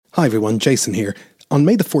Hi everyone, Jason here. On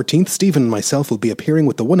May the 14th, Stephen and myself will be appearing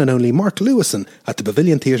with the one and only Mark Lewison at the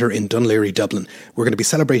Pavilion Theatre in Dunleary, Dublin. We're going to be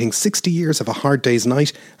celebrating 60 years of A Hard Day's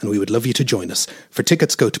Night, and we would love you to join us. For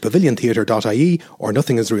tickets, go to paviliontheatre.ie or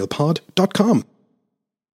nothingisrealpod.com.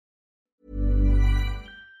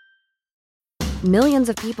 Millions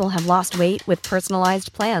of people have lost weight with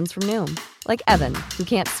personalized plans from Noom. Like Evan, who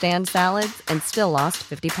can't stand salads and still lost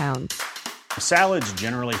 50 pounds. Salads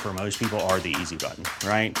generally for most people are the easy button,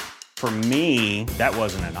 right? For me, that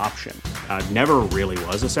wasn't an option. I never really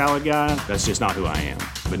was a salad guy. That's just not who I am.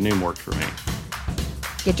 But Noom worked for me.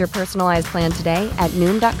 Get your personalized plan today at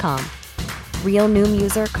Noom.com. Real Noom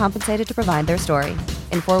user compensated to provide their story.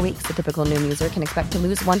 In 4 weeks, the typical Noom user can expect to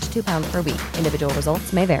lose 1 to 2 pounds per week. Individual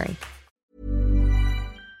results may vary.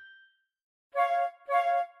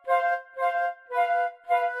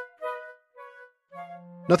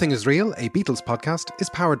 Nothing is Real, a Beatles podcast, is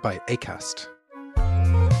powered by Acast.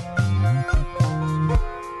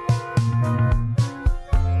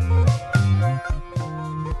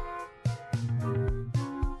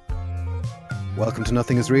 Welcome to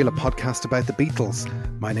Nothing is Real, a podcast about the Beatles.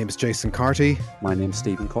 My name is Jason Carty. My name's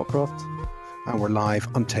Stephen Cockcroft. And we're live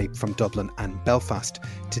on tape from Dublin and Belfast.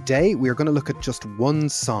 Today we are going to look at just one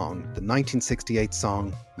song, the 1968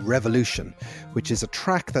 song Revolution, which is a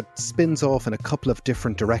track that spins off in a couple of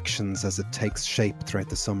different directions as it takes shape throughout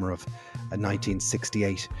the summer of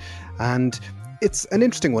 1968. And it's an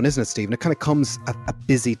interesting one, isn't it, Stephen? It kind of comes at a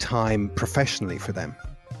busy time professionally for them.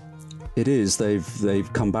 It is.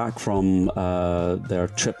 They've come back from their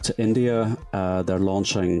trip to India. They're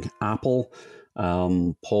launching Apple.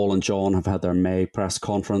 Paul and John have had their May press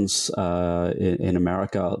conference in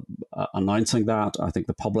America announcing that. I think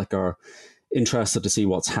the public are interested to see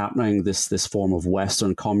what's happening. This form of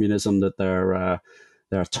Western communism that they're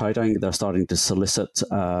touting. They're starting to solicit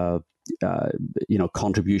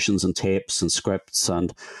contributions and tapes and scripts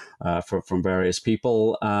and from various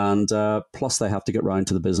people, and plus they have to get round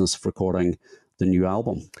to the business of recording the new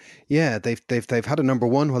album. Yeah, they've had a number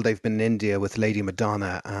one while they've been in India with Lady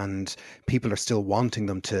Madonna, and people are still wanting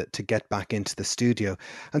them to get back into the studio.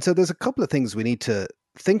 And so there's a couple of things we need to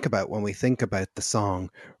think about when we think about the song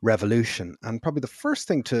Revolution. And probably the first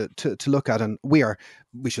thing to look at, and we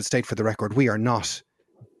should state for the record, we are not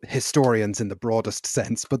historians in the broadest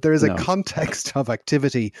sense, but there is a context of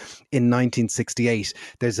activity in 1968.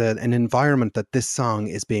 There's an environment that this song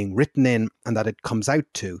is being written in and that it comes out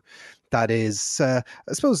to that is, I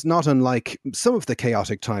suppose, not unlike some of the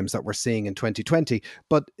chaotic times that we're seeing in 2020,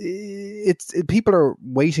 but people are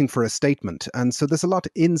waiting for a statement. And so there's a lot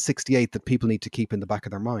in 68 that people need to keep in the back of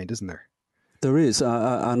their mind, isn't there? There is.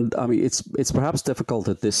 And I mean, it's perhaps difficult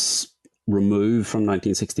at this remove from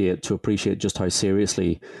 1968 to appreciate just how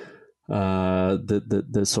seriously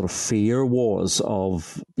the sort of fear was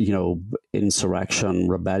of, insurrection,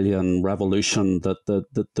 rebellion, revolution, that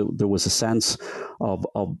there was a sense of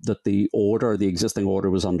that the existing order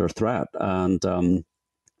was under threat. And,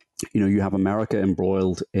 you have America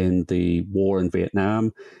embroiled in the war in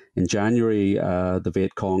Vietnam. In January, the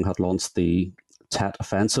Viet Cong had launched the Tet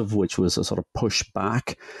Offensive, which was a sort of push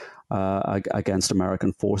back against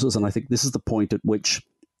American forces. And I think this is the point at which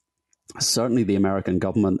certainly the American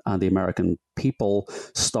government and the American people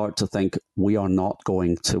start to think, we are not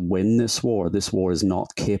going to win this war. This war is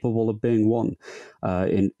not capable of being won.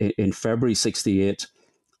 In February 68,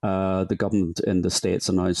 the government in the States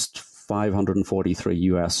announced 543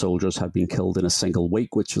 US soldiers had been killed in a single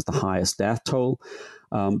week, which was the highest death toll.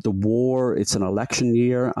 The war, it's an election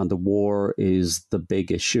year, and the war is the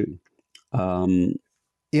big issue.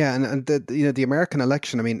 Yeah, and the American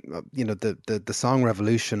election, I mean, the song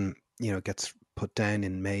Revolution, gets put down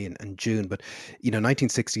in May and June, but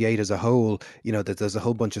 1968 as a whole, there's a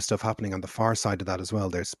whole bunch of stuff happening on the far side of that as well.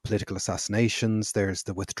 There's political assassinations, there's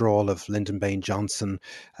the withdrawal of Lyndon Baines Johnson,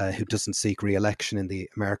 who doesn't seek re-election in the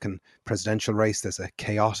American presidential race. There's a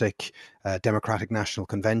chaotic Democratic National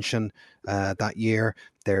Convention that year.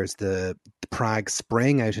 There's the Prague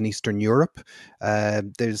Spring out in Eastern Europe.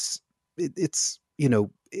 It's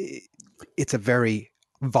a very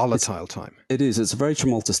volatile time. It is. It's a very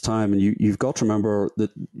tumultuous time, and you've got to remember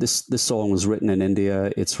that this song was written in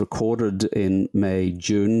India. It's recorded in May,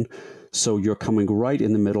 June, so you're coming right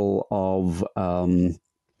in the middle of.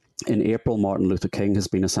 In April, Martin Luther King has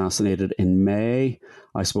been assassinated. In May,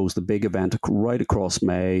 I suppose the big event right across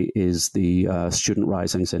May is the student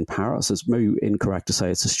risings in Paris. It's maybe incorrect to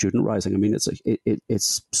say it's a student rising. I mean,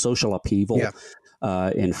 it's social upheaval. Yeah.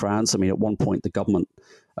 In France. I mean, at one point, the government,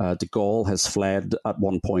 de Gaulle has fled at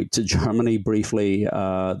one point to Germany briefly.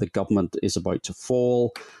 The government is about to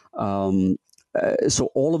fall. so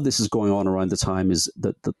all of this is going on around the time is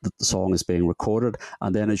that the song is being recorded.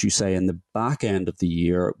 And then, as you say, in the back end of the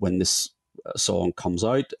year, when this song comes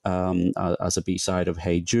out as a B-side of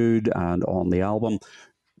Hey Jude and on the album,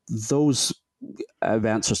 those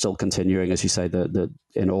events are still continuing. As you say,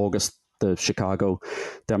 in August, the Chicago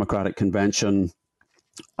Democratic Convention.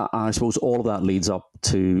 I suppose all of that leads up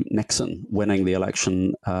to Nixon winning the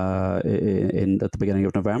election at the beginning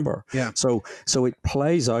of November. Yeah. So it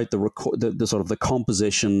plays out the sort of the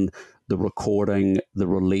composition, the recording, the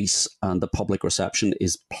release, and the public reception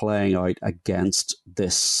is playing out against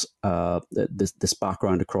this this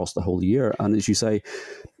background across the whole year. And as you say,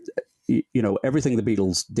 everything the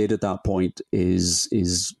Beatles did at that point is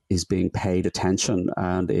being paid attention,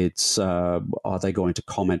 and it's are they going to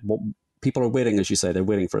comment? What people are waiting, as you say, they're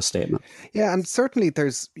waiting for a statement. Yeah, and certainly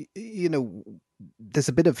there's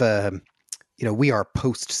a bit of a we are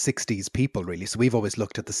post-60s people, really. So we've always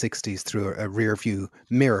looked at the 60s through a rear view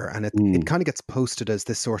mirror, and it kind of gets posted as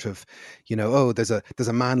this sort of, there's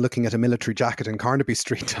a man looking at a military jacket in Carnaby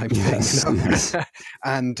Street type thing. Yes.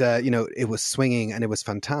 And, it was swinging and it was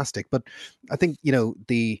fantastic. But I think,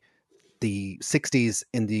 the 60s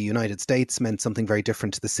in the United States meant something very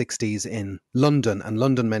different to the 60s in London, and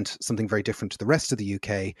London meant something very different to the rest of the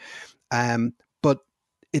UK. But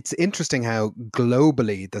it's interesting how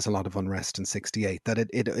globally there's a lot of unrest in 68, that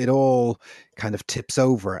it all kind of tips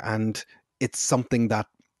over, and it's something that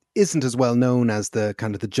isn't as well known as the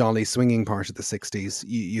kind of the jolly swinging part of the 60s,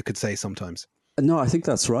 you could say sometimes. No, I think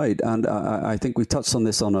that's right. And I think we touched on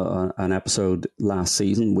this on an episode last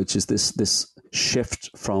season, which is this shift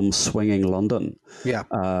from swinging London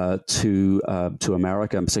to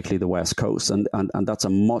America, and particularly the West Coast. And that's a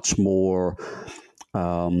much more...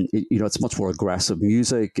 it's much more aggressive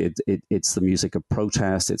music. It's the music of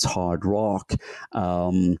protest. It's hard rock.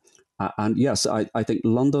 And yes, I think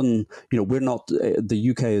London, we're not, the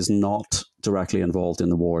UK is not directly involved in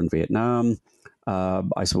the war in Vietnam.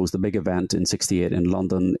 I suppose the big event in 68 in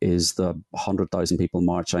London is the 100,000 people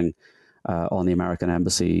marching on the American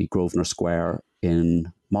embassy, Grosvenor Square,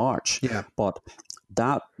 in March. Yeah. But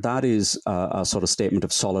that is a sort of statement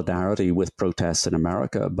of solidarity with protests in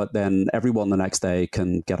America. But then everyone the next day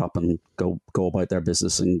can get up and go about their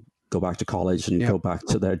business and go back to college and go back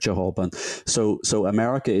to their job. And so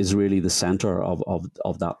America is really the center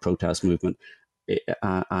of that protest movement.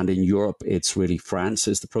 And in Europe, it's really France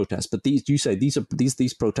is the protest. But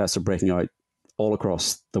these protests are breaking out all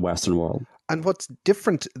across the Western world. And what's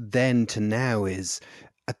different then to now is,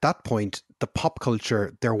 at that point, the pop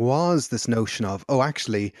culture, there was this notion of,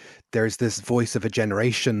 actually, there's this voice of a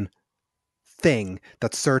generation thing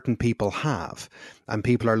that certain people have. And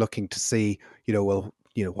people are looking to see, what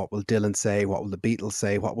will Dylan say? What will the Beatles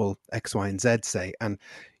say? What will X, Y, and Z say? And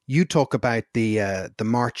you talk about the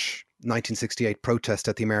March 1968 protest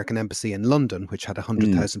at the American Embassy in London, which had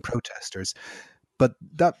 100,000 protesters. But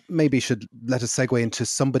that maybe should let us segue into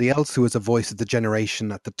somebody else who was a voice of the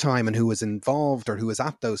generation at the time and who was involved or who was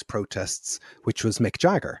at those protests, which was Mick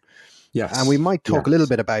Jagger. Yes. And we might talk a little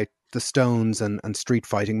bit about the Stones and Street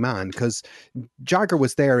Fighting Man, because Jagger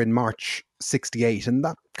was there in March 68, and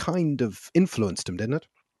that kind of influenced him, didn't it?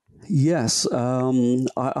 Yes, I'm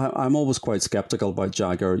always quite skeptical about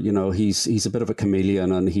Jagger. He's a bit of a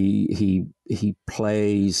chameleon, and he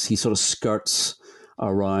sort of skirts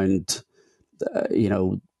around,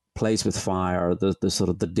 plays with fire. The sort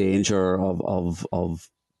of the danger of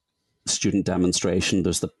student demonstration.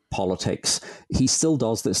 There's the politics. He still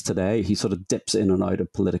does this today. He sort of dips in and out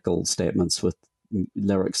of political statements with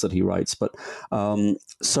lyrics that he writes, but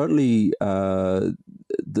certainly the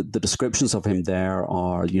descriptions of him there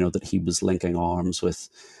are, that he was linking arms with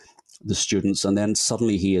the students, and then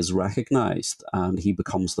suddenly he is recognized and he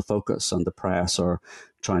becomes the focus, and the press are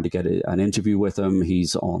trying to get an interview with him.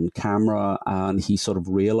 He's on camera, and he sort of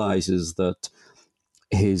realizes that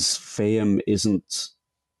his fame isn't,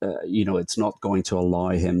 it's not going to allow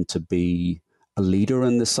him to be a leader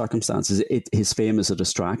in this circumstances. His fame is a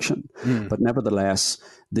distraction, but nevertheless,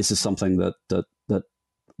 this is something that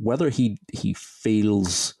whether he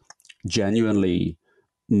feels genuinely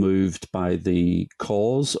moved by the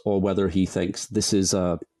cause, or whether he thinks this is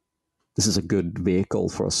a good vehicle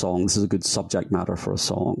for a song, this is a good subject matter for a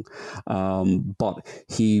song, but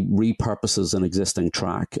he repurposes an existing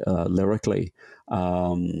track lyrically,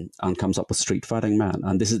 and comes up with Street Fighting Man,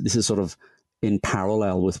 and this is sort of in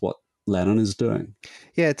parallel with what Lennon is doing.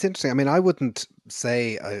 Yeah, it's interesting. I mean, I wouldn't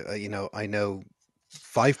say I know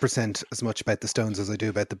 5% as much about the Stones as I do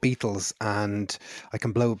about the Beatles, and I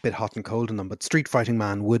can blow a bit hot and cold on them, but Street Fighting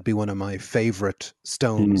Man would be one of my favorite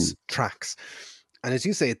Stones tracks. And as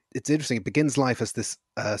you say, it's interesting. It begins life as this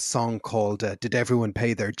song called "Did Everyone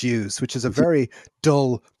Pay Their Dues," which is a very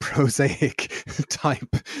dull, prosaic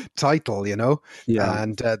type title, you know. Yeah.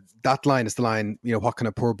 And that line is the line, you know, "What can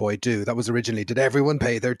a poor boy do?" That was originally "Did everyone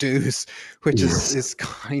pay their dues," which Yes. is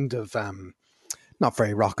kind of not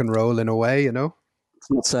very rock and roll in a way, you know.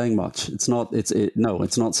 It's not saying much. It's not. No.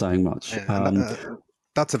 It's not saying much. And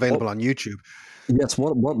that's What available on YouTube. Yes,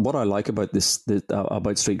 what I like about this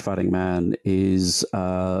about Street Fighting Man is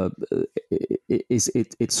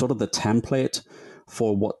it's sort of the template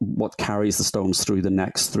for what carries the Stones through the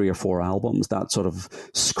next 3 or 4 albums. That sort of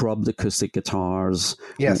scrubbed acoustic guitars,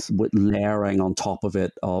 Yes. with layering on top of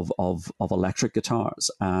it of electric guitars,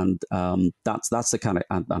 and that's the kind of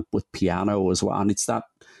and with piano as well, and it's that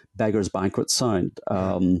Beggar's Banquet sound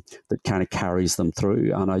that kind of carries them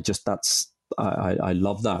through, and I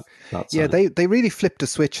love that. Yeah, Sound. they really flipped a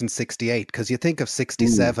switch in '68 because you think of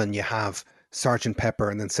 '67, you have Sergeant Pepper,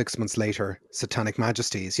 and then 6 months later, Satanic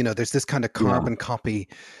Majesties. You know, there's this kind of Yeah. carbon copy,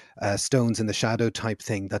 Stones in the Shadow type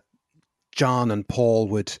thing that John and Paul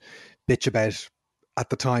would bitch about at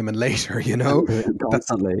the time and later. You know, that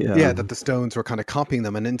Constantly, yeah, yeah. that the Stones were kind of copying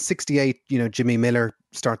them. And in '68, you know, Jimmy Miller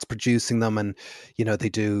starts producing them, and you know they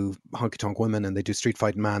do Honky Tonk Women and they do Street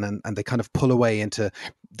Fighting Man, and they kind of pull away into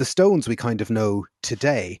the Stones we kind of know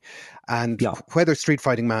today. And Yeah. whether Street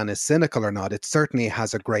Fighting Man is cynical or not, it certainly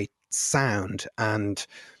has a great sound. And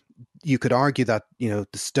you could argue that, you know,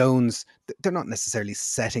 the Stones, they're not necessarily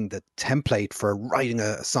setting the template for writing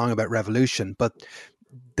a song about revolution, but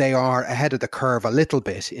they are ahead of the curve a little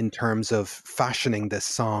bit in terms of fashioning this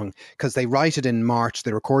song, because they write it in March,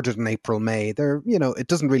 they record it in April, May. They're, you know, it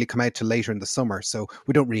doesn't really come out till later in the summer, so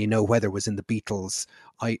we don't really know whether it was in the Beatles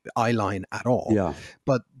eye line at all. Yeah.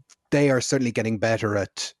 But they are certainly getting better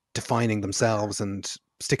at defining themselves and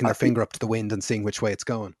sticking their finger up to the wind and seeing which way it's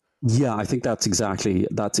going. Yeah, I think that's exactly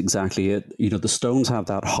it. You know, the Stones have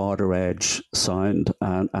that harder edge sound,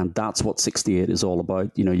 and that's what '68 is all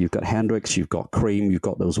about. You know, you've got Hendrix, you've got Cream, you've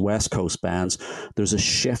got those West Coast bands. There's a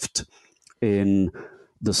shift in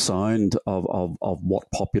the sound of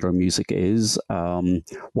what popular music is,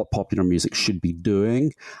 what popular music should be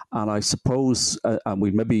doing, and I suppose, and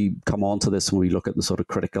we maybe come on to this when we look at the sort of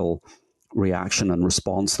critical reaction and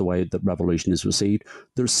response, the way that Revolution is received.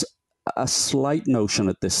 There's a slight notion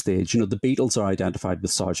at this stage. You know, the Beatles are identified with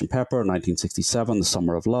Sgt. Pepper, 1967, The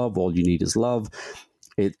Summer of Love, All You Need Is Love.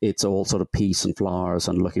 It's all sort of peace and flowers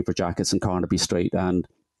and looking for jackets in Carnaby Street. But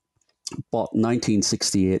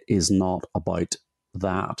 1968 is not about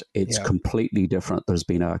that. It's completely different. There's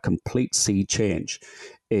been a complete sea change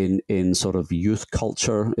in sort of youth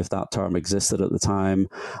culture, if that term existed at the time.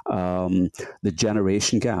 The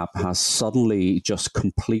generation gap has suddenly just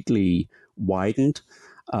completely widened.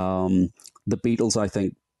 The Beatles, I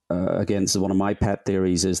think, again, this is one of my pet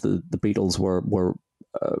theories, is that the Beatles were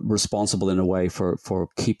responsible in a way for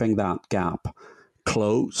keeping that gap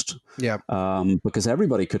closed. Yeah. Because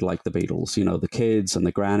everybody could like the Beatles, you know, the kids and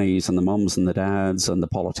the grannies and the mums and the dads and the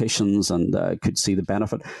politicians, and could see the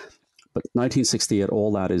benefit. But 1968,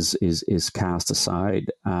 all that is cast aside,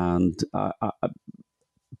 and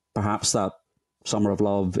perhaps that Summer of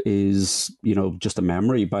Love is, you know, just a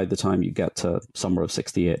memory by the time you get to summer of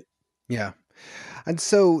 '68. Yeah. And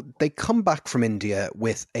so they come back from India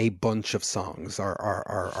with a bunch of songs,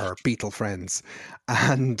 our Beatle friends.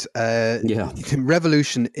 And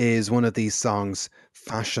Revolution is one of these songs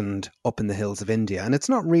fashioned up in the hills of India. And it's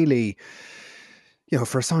not really, you know,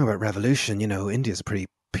 for a song about revolution, you know, India's a pretty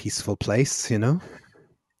peaceful place, you know?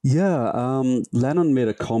 Yeah. Lennon made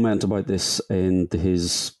a comment about this in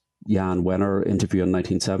his Jan Wenner interview in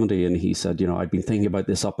 1970, and he said, you know, I'd been thinking about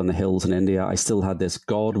this up in the hills in India. I still had this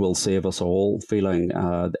God will save us all feeling,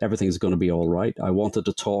 everything's going to be all right. I wanted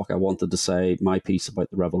to talk, I wanted to say my piece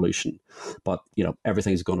about the revolution, but, you know,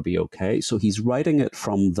 everything's going to be okay. So he's writing it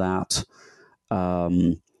from that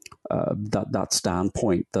that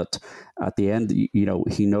standpoint, that at the end, you know,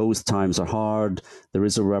 he knows times are hard, there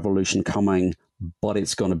is a revolution coming, but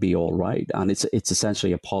it's going to be all right, and it's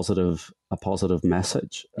essentially a positive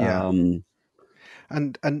message. Yeah.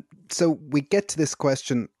 And so we get to this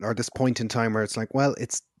question, or this point in time where it's like, well,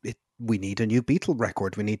 we need a new Beatle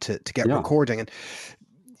record. We need to get recording, and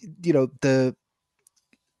you know, the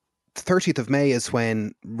 30th of May is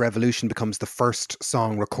when Revolution becomes the first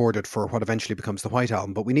song recorded for what eventually becomes the White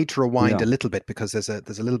Album. But we need to rewind a little bit, because there's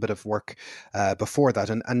a little bit of work before that.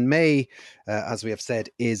 And May, as we have said,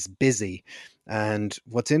 is busy. And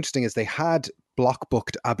what's interesting is they had block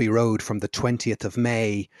booked Abbey Road from the 20th of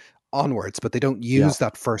May onwards, but they don't Yeah. use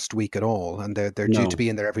that first week at all, and they're due to No. be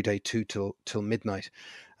in there every day till midnight,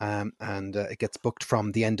 and it gets booked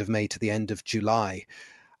from the end of May to the end of July.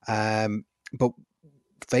 But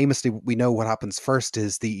famously, we know what happens first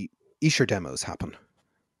is the Esher demos happen.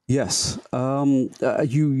 Yes.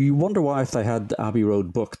 You wonder why, if they had Abbey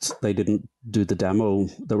Road booked, they didn't do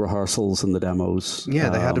the rehearsals and the demos. Yeah,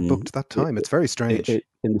 they had it booked that time. It's very strange.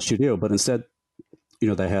 In the studio, but instead,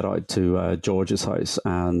 they head out to George's house,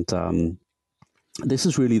 and this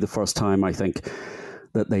is really the first time, I think,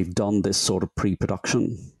 that they've done this sort of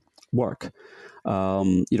pre-production work.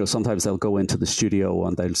 Sometimes they'll go into the studio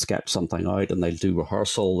and they'll sketch something out and they'll do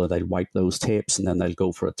rehearsal and they'll wipe those tapes and then they'll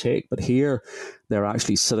go for a take. But here, they're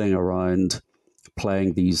actually sitting around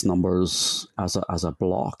playing these numbers as a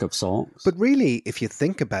block of songs. But really, if you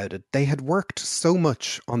think about it, they had worked so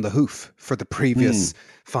much on the hoof for the previous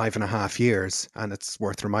 5.5 years, and it's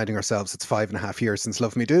worth reminding ourselves it's 5.5 years since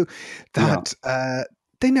Love Me Do, that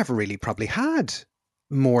they never really probably had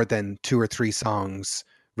more than 2 or 3 songs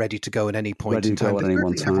ready to go at any point in time. They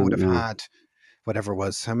never would have had whatever it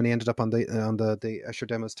was. How many ended up on the Esher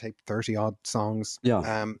demos tape? 30 odd songs.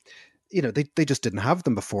 Yeah. They just didn't have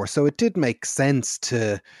them before, so it did make sense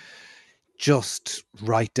to just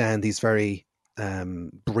write down these very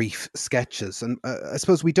brief sketches. And I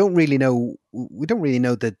suppose we don't really know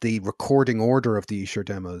that the recording order of the Esher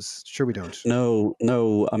demos. Sure, we don't.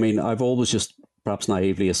 No. I mean, I've always just perhaps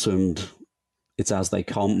naively assumed it's as they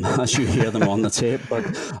come, as you hear them on the tape, but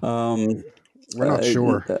we're not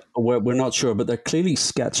sure. We're not sure, but they're clearly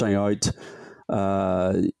sketching out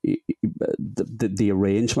the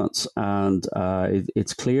arrangements, and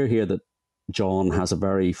it's clear here that John has a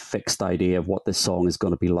very fixed idea of what this song is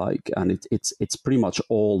going to be like, and it's pretty much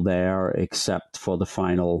all there except for the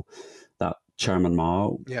final, that Chairman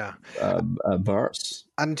Mao verse.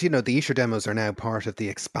 And the Esher demos are now part of the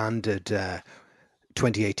expanded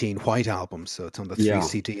 2018 White Album, so it's on the 3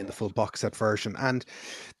 CD and the full box set version. And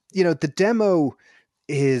the demo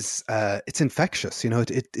is it's infectious.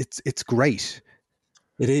 It's great.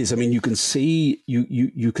 It is. I mean, you can see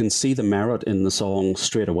you can see the merit in the song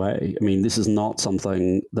straight away. I mean, this is not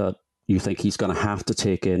something that you think he's going to have to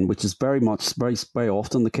take in, which is very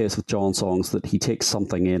often the case with John songs, that he takes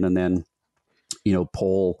something in and then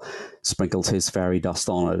Paul sprinkles his fairy dust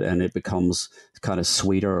on it and it becomes kind of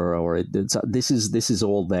sweeter, or this is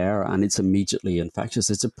all there and it's immediately infectious.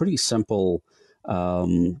 It's a pretty simple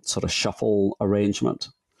sort of shuffle arrangement.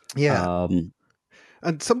 Yeah.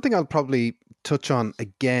 And something I'll probably touch on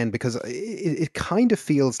again, because it kind of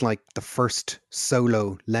feels like the first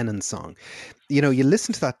solo Lennon song. You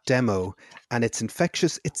listen to that demo and it's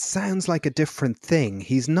infectious. It sounds like a different thing.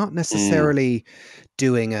 He's not necessarily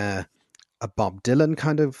doing a Bob Dylan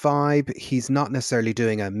kind of vibe. He's not necessarily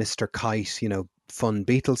doing a Mr. Kite, fun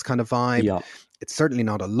Beatles kind of vibe. Yeah. It's certainly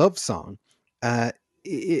not a love song.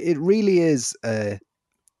 It really is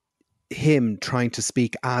him trying to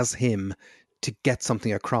speak as him to get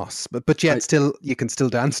something across, but yet still you can still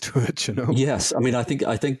dance to it, Yes, I mean, I think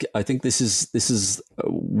this is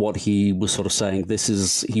what he was sort of saying.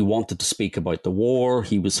 He wanted to speak about the war.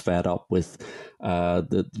 He was fed up with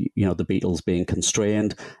the Beatles being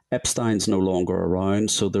constrained. Epstein's no longer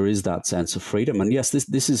around, so there is that sense of freedom. And yes,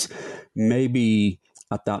 this is maybe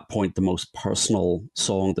at that point the most personal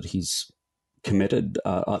song that he's committed,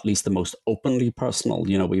 at least the most openly personal.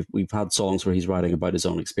 We've had songs where he's writing about his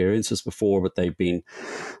own experiences before, but they've been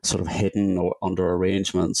sort of hidden or under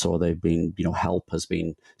arrangements, or they've been, help has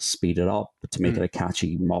been speeded up to make it a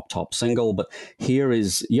catchy mop top single. But here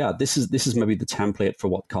is, this is maybe the template for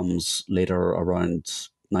what comes later around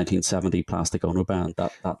 1970, Plastic Ono Band,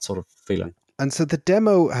 that sort of feeling. And so the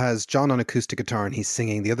demo has John on acoustic guitar and he's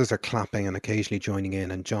singing, the others are clapping and occasionally joining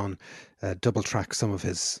in, and John double tracks some of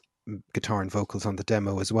his guitar and vocals on the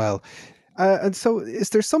demo as well. And so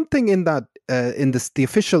is there something in that in the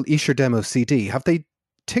official Esher demo CD? Have they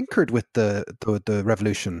tinkered with the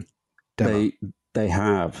Revolution demo? They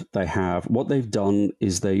have. What they've done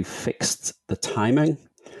is they've fixed the timing.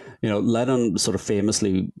 Lennon sort of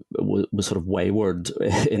famously was sort of wayward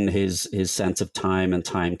in his sense of time and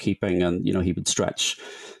timekeeping, and he would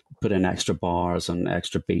put in extra bars and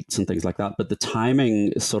extra beats and things like that. But the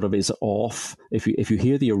timing sort of is off. If you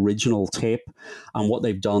hear the original tape, and what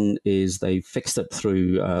they've done is they've fixed it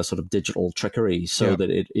through sort of digital trickery so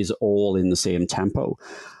that it is all in the same tempo.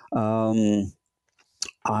 I'm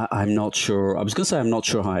not sure. I was going to say I'm not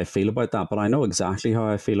sure how I feel about that, but I know exactly how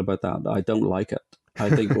I feel about that. I don't like it. I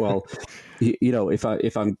think, well, if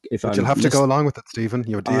you'll have to go along with it, Stephen.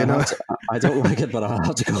 I don't like it, but I'll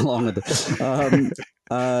have to go along with it.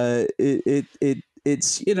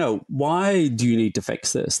 it's, why do you need to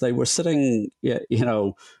fix this? They were sitting,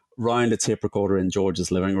 round a tape recorder in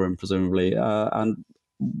George's living room, presumably, and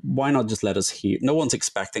why not just let us hear? No one's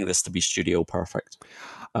expecting this to be studio perfect.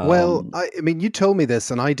 Well, I mean, you told me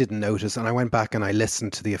this, and I didn't notice, and I went back and I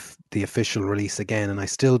listened to the official release again, and I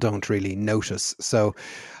still don't really notice. So,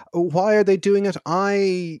 why are they doing it?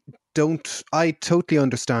 I don't. I totally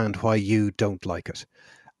understand why you don't like it,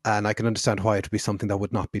 and I can understand why it would be something that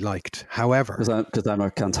would not be liked. However, because I'm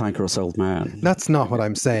a cantankerous old man. That's not what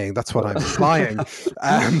I'm saying. That's what I'm implying.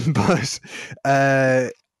 But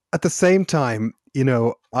at the same time,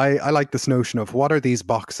 I like this notion of what are these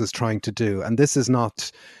boxes trying to do? And this is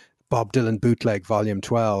not Bob Dylan Bootleg Volume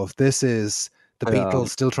 12. This is the Beatles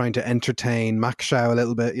still trying to entertain Mac Shaw a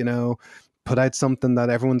little bit, put out something that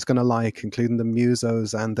everyone's going to like, including the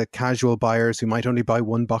musos and the casual buyers who might only buy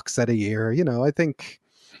one box set a year. I think...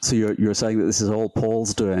 So you're saying that this is all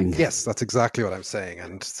Paul's doing? Yes, that's exactly what I'm saying.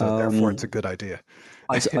 And so therefore it's a good idea.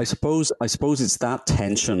 I suppose it's that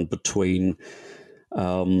tension between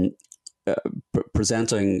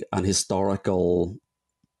presenting an historical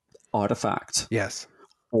artifact, yes,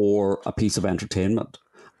 or a piece of entertainment.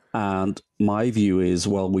 And my view is,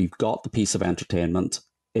 well, we've got the piece of entertainment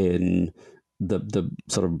in the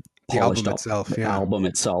sort of polished album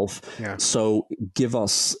itself. Yeah. So give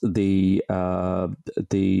us the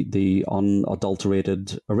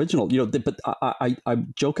unadulterated original. But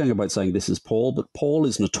I'm joking about saying this is Paul, but Paul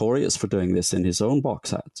is notorious for doing this in his own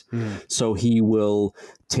box sets. So he will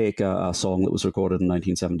take a song that was recorded in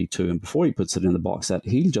 1972, and before he puts it in the box set,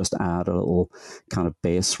 he'll just add a little kind of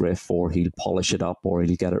bass riff, or he'll polish it up, or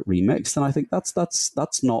he'll get it remixed. And I think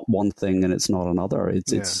that's not one thing and it's not another.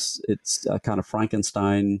 It's a kind of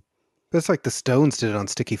Frankenstein. But it's like the Stones did it on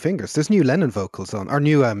Sticky Fingers. There's new Lennon vocals on, or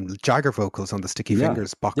new Jagger vocals on the Sticky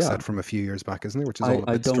Fingers box set from a few years back, isn't there? Which is all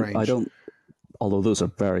a bit strange. I don't, although those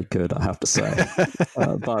are very good, I have to say.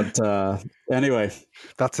 But anyway.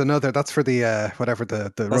 That's for the, whatever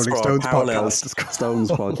the Rolling Stones podcast is called.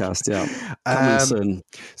 Stones podcast, yeah. Coming soon.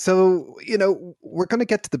 So, we're going to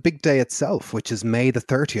get to the big day itself, which is May the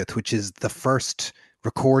 30th, which is the first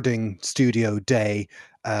recording studio day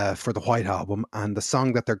for the White Album, and the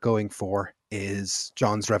song that they're going for is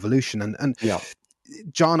John's Revolution. And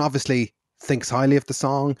John obviously thinks highly of the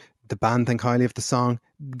song, the band think highly of the song.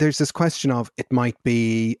 There's this question of it might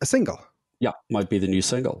be a single. Yeah, might be the new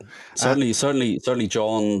single. Certainly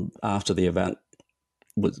John, after the event,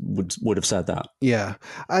 would have said that. Yeah.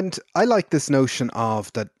 And I like this notion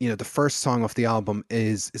of that, the first song of the album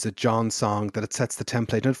is a John song, that it sets the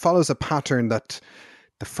template, and it follows a pattern that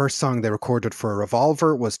the first song they recorded for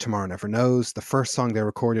Revolver was Tomorrow Never Knows. The first song they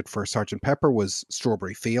recorded for Sgt. Pepper was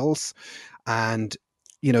Strawberry Fields. And,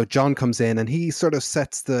 John comes in and he sort of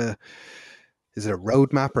sets is it a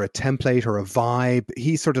roadmap or a template or a vibe?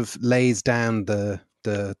 He sort of lays down the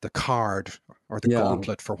card or the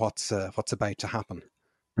gauntlet for what's about to happen.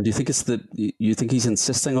 And do you think you think he's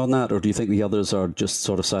insisting on that, or do you think the others are just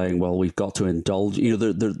sort of saying, well, we've got to indulge?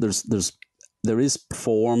 There is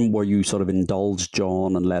form where you sort of indulge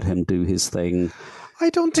John and let him do his thing.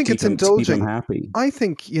 I don't think it's indulging. To keep him happy. I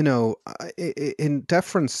think, in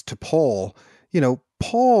deference to Paul,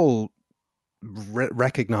 Paul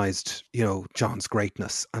recognized, John's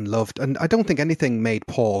greatness and loved, and I don't think anything made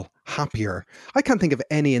Paul happier. I can't think of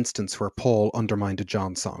any instance where Paul undermined a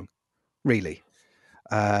John song, really.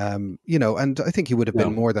 And I think he would have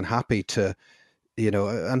been more than happy to,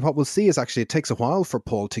 and what we'll see is actually it takes a while for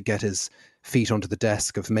Paul to get his feet under the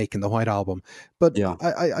desk of making the White Album. But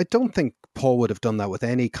I don't think Paul would have done that with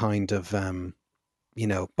any kind of,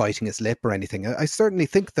 biting his lip or anything. I certainly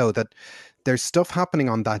think, though, that there's stuff happening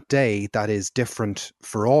on that day that is different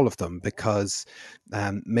for all of them, because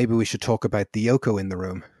maybe we should talk about the Yoko in the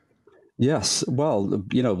room. Yes, well,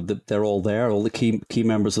 they're all there. All the key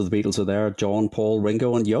members of the Beatles are there: John, Paul,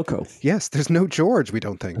 Ringo, and Yoko. Yes, there's no George. We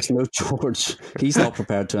don't think there's no George. He's not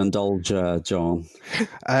prepared to indulge John.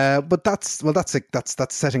 But that's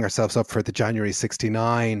setting ourselves up for the January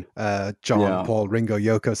 '69 John, Paul, Ringo,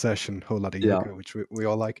 Yoko session. Whole lot of Yoko, which we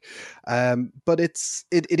all like. But it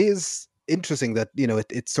is interesting that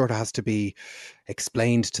it sort of has to be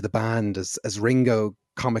explained to the band, as Ringo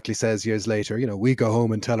comically says years later, we go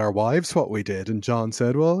home and tell our wives what we did, and John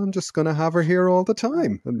said, well, I'm just going to have her here all the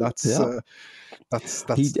time. And that's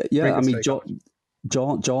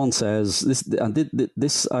John says this, and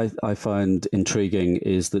this I found intriguing,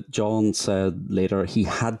 is that John said later he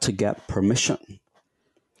had to get permission.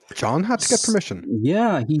 John had to get permission?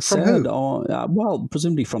 Yeah, he said, well,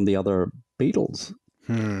 presumably from the other Beatles.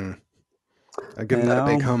 Giving You that a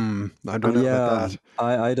big know, I don't know about yeah,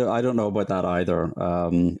 that. I don't know about that either.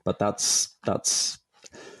 But that's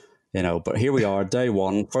but here we are, day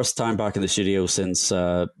one, first time back in the studio since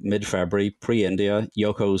mid-February, pre-India.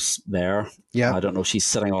 Yoko's there. Yeah, I don't know. She's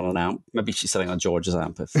sitting on an amp. Maybe she's sitting on George's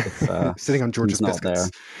amp if sitting on George's he's not there.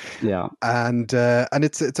 biscuits. Yeah, And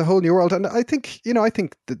it's a whole new world. And I think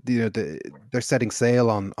that they're setting sail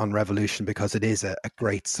on Revolution because it is a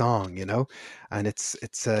great song, and it's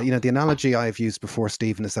the analogy I've used before,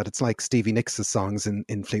 Stephen, is that it's like Stevie Nicks' songs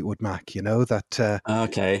in Fleetwood Mac,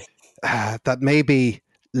 okay. that maybe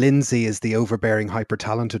Lindsay is the overbearing, hyper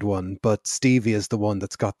talented one, but Stevie is the one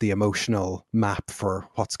that's got the emotional map for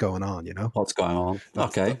what's going on. What's going on?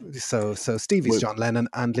 Okay. So Stevie's We, John Lennon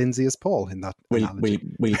and Lindsay is Paul in that analogy.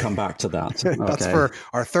 we'll come back to that. That's Okay. for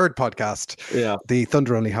our third podcast. Yeah. The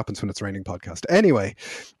Thunder Only Happens When It's Raining podcast. Anyway,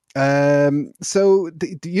 so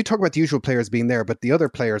you talk about the usual players being there, but the other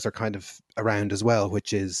players are kind of around as well,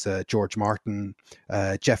 which is George Martin,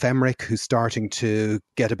 Geoff Emerick, who's starting to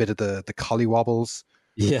get a bit of the collywobbles.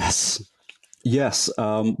 Yes.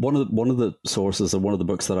 One of the sources and one of the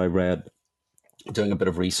books that I read doing a bit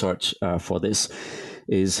of research for this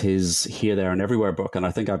is his Here, There, and Everywhere book, and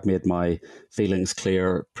I think I've made my feelings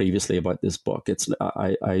clear previously about this book. It's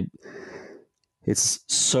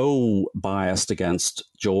so biased against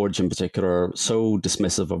George in particular, so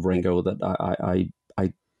dismissive of Ringo that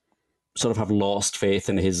I sort of have lost faith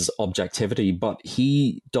in his objectivity. But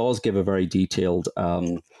he does give a very detailed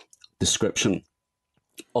description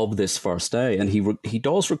of this first day, and he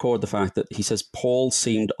does record the fact that he says Paul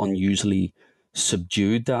seemed unusually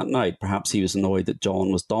subdued that night. Perhaps he was annoyed that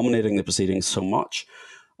John was dominating the proceedings so much.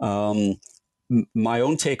 My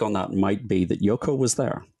own take on that might be that Yoko was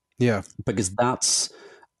there. Yeah, because that's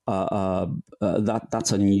a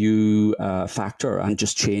new factor and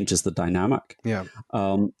just changes the dynamic. Yeah.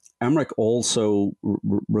 Emerick also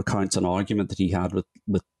recounts an argument that he had with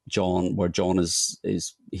John, where John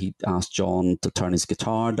he asked John to turn his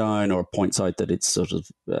guitar down, or points out that it's sort of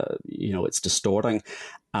it's distorting,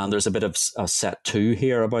 and there's a bit of a set two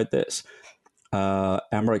here about this.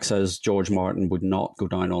 Emerick says George Martin would not go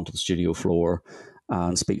down onto the studio floor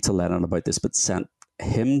and speak to Lennon about this, but sent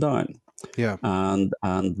him down. Yeah. And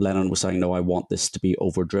Lennon was saying, no, I want this to be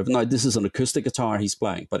overdriven. Now, this is an acoustic guitar he's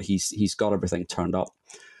playing, but he's got everything turned up.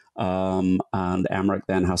 And Emerick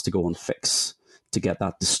then has to go and fix to get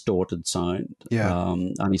that distorted sound. Yeah.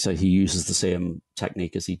 And he said he uses the same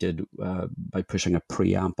technique as he did by pushing a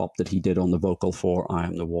preamp up that he did on the vocal for I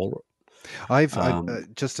Am the Walrus. I've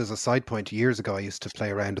just as a side point, years ago, I used to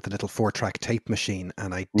play around with a little 4-track tape machine,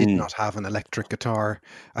 and I did not have an electric guitar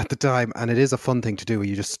at the time. And it is a fun thing to do, where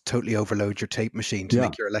you just totally overload your tape machine to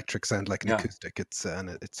make your electric sound like an acoustic. It's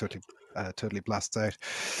totally blasts out.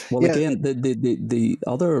 Well, again, the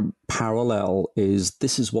other parallel is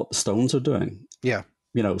this is what the Stones are doing. Yeah.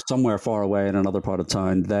 Somewhere far away in another part of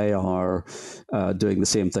town, they are doing the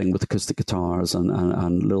same thing with acoustic guitars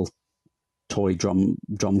and little toy drum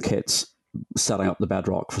kits, setting up the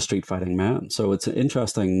bedrock for Street Fighting Man. So it's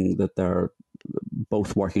interesting that they're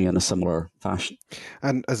both working in a similar fashion.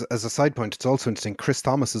 And as a side point, it's also interesting, Chris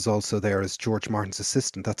Thomas is also there as George Martin's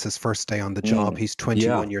assistant. That's his first day on the job. He's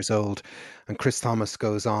 21 years old. And Chris Thomas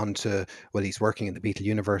goes on to, he's working in the Beatle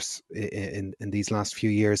universe in these last few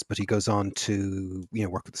years, but he goes on to,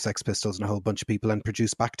 work with the Sex Pistols and a whole bunch of people and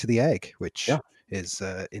produce Back to the Egg, which is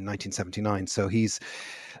in 1979. So he's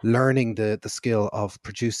learning the skill of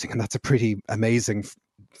producing, and that's a pretty amazing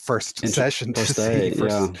first session to see,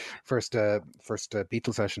 first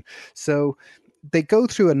Beatles session. So they go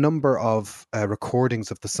through a number of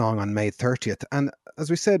recordings of the song on May 30th, and as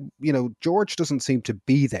we said, George doesn't seem to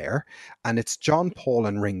be there, and it's John, Paul,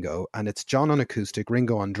 and Ringo, and it's John on acoustic,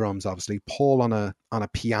 Ringo on drums, obviously, Paul on a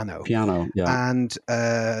piano, and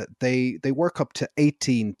they work up to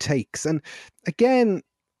 18 takes, and again,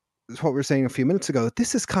 what we were saying a few minutes ago,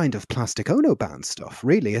 this is kind of Plastic Ono Band stuff,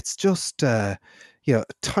 really. It's just a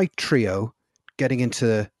tight trio getting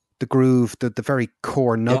into the groove, the very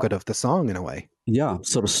core nugget of the song in a way. Yeah,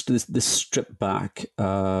 sort of this stripped back,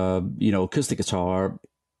 acoustic guitar,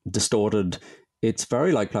 distorted. It's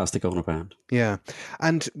very like Plastic Ono Band. Yeah,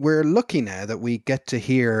 and we're lucky now that we get to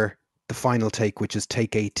hear the final take, which is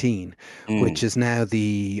take 18, which is now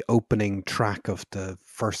the opening track of the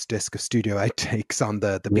first disc of studio outtakes on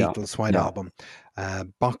the Beatles White Album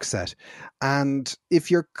box set. And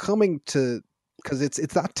if you're coming to, because it's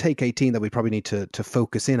that take 18 that we probably need to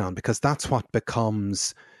focus in on, because that's what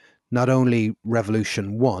becomes not only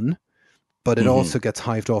Revolution 1, but it also gets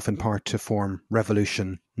hived off in part to form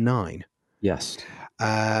Revolution 9. Yes.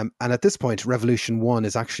 And at this point, Revolution 1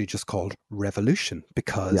 is actually just called Revolution,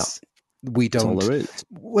 because We That's all don't. there is.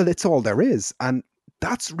 Well, it's all there is. And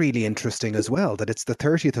that's really interesting as well, that it's the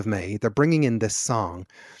 30th of May. They're bringing in this song.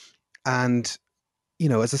 And,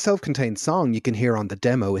 as a self-contained song, you can hear on the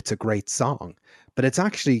demo, it's a great song. But it's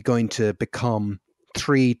actually going to become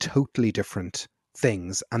three totally different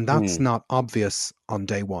things. And that's not obvious on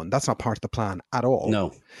day one. That's not part of the plan at all.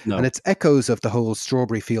 No. And it's echoes of the whole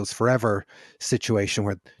Strawberry Fields Forever situation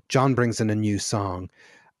where John brings in a new song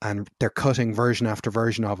and they're cutting version after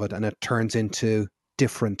version of it and it turns into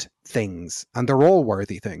different things. And they're all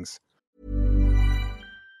worthy things.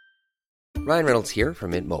 Ryan Reynolds here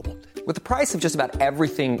from Mint Mobile. With the price of just about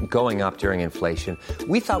everything going up during inflation,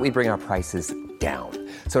 we thought we'd bring our prices down.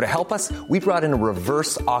 So to help us, we brought in a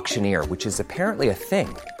reverse auctioneer, which is apparently a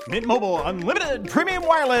thing. Mint Mobile Unlimited Premium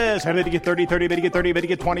Wireless. How to get 30, 30, bit to get 30, bit to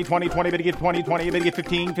get 20, 20, 20, bit to get 20, 20, bit to get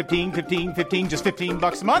 15, 15, 15, 15, just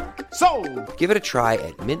 $15 a month? Sold! Give it a try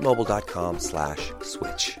at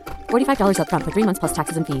mintmobile.com/switch. $45 up front for 3 months plus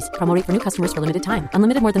taxes and fees. Promo rate for new customers for limited time.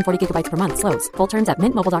 Unlimited more than 40 gigabytes per month. Slows full terms at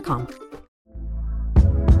mintmobile.com.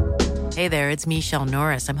 Hey there, it's Michelle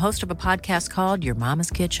Norris. I'm host of a podcast called Your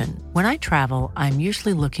Mama's Kitchen. When I travel, I'm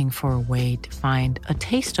usually looking for a way to find a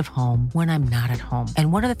taste of home when I'm not at home.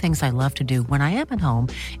 And one of the things I love to do when I am at home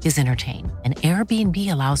is entertain. And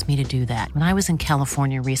Airbnb allows me to do that. When I was in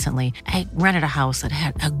California recently, I rented a house that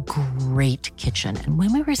had a great kitchen. And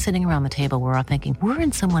when we were sitting around the table, we were all thinking, we're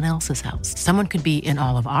in someone else's house. Someone could be in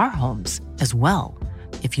all of our homes as well.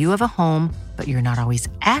 If you have a home, but you're not always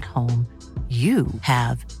at home, you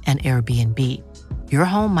have an Airbnb. Your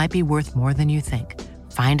home might be worth more than you think.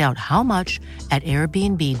 Find out how much at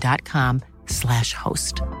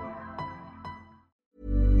airbnb.com/host.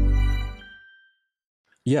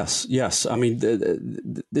 Yes. I mean,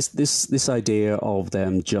 this idea of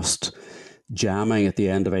them just jamming at the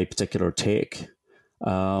end of a particular take,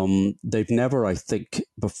 they've never, I think,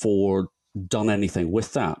 before done anything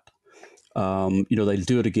with that. They'll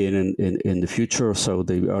do it again in the future. So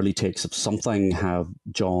the early takes of something have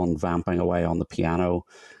John vamping away on the piano,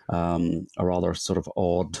 a rather sort of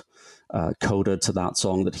odd coda to that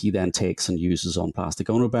song that he then takes and uses on Plastic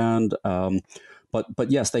Ono Band. But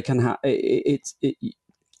yes, they can have it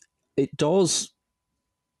does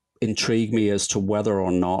intrigue me as to whether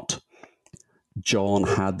or not John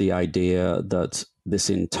had the idea that this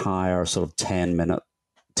entire sort of 10-minute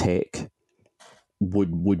take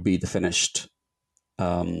would be the finished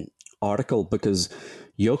article, because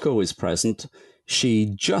Yoko is present.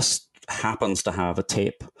 She just happens to have a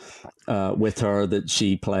tape with her that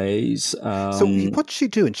she plays. So what's she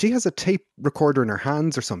doing? She has a tape recorder in her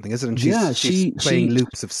hands or something, is it? And she's playing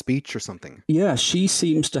loops of speech or something. Yeah, she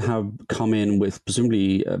seems to have come in with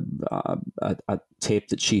presumably a tape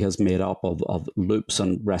that she has made up of loops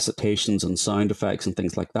and recitations and sound effects and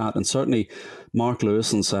things like that. And certainly Mark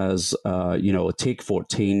Lewison says, at take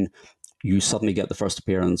 14, you suddenly get the first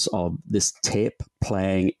appearance of this tape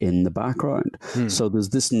playing in the background. So there's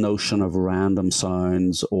this notion of random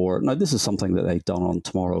sounds, now this is something that they've done on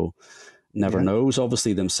Tomorrow Never Knows,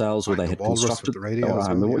 obviously themselves, where they had constructed the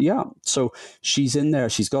radio. Yeah. So she's in there,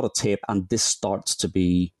 she's got a tape, and this starts to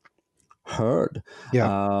be heard.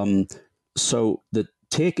 Yeah. So the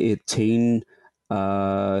take 18,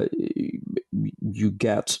 you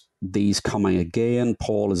get these coming again.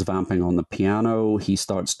 Paul is vamping on the piano. He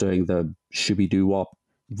starts doing the shooby-doo-wop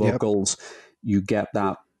vocals. Yep. You get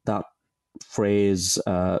that phrase,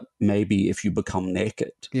 maybe if you become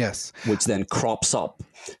naked. Yes. Which then crops up.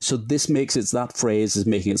 So this makes that phrase is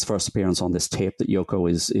making its first appearance on this tape that Yoko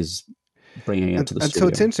is bringing into the studio. So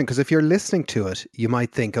it's interesting because if you're listening to it, you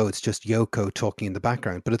might think, oh, it's just Yoko talking in the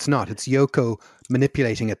background, but it's not. It's Yoko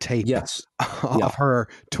manipulating a tape of her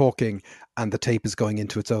talking, and the tape is going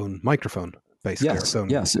into its own microphone, basically.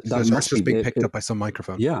 Yes. It's just being picked up by some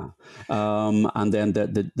microphone. Yeah. And then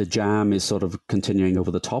the jam is sort of continuing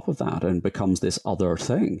over the top of that and becomes this other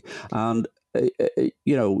thing. And,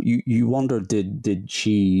 you wonder, did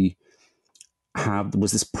she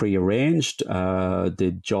was this prearranged?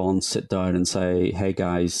 Did John sit down and say, hey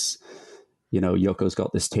guys, Yoko's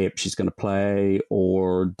got this tape she's going to play,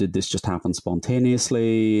 or did this just happen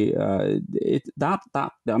spontaneously? That's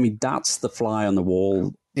the fly on the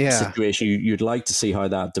wall situation. You'd like to see how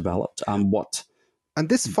that developed and what. And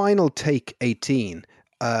this final take 18,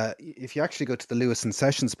 if you actually go to the Lewis and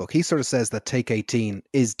Sessions book, he sort of says that take 18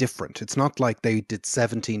 is different. It's not like they did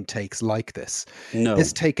 17 takes like this. No.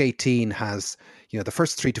 This take 18 has, the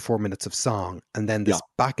first 3 to 4 minutes of song, and then this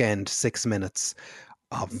back end 6 minutes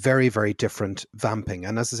of very, very different vamping.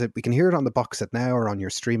 And as I said, we can hear it on the box set now or on your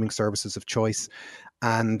streaming services of choice.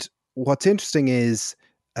 And what's interesting is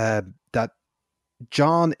that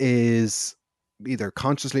John is either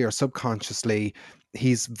consciously or subconsciously,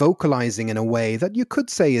 he's vocalizing in a way that you could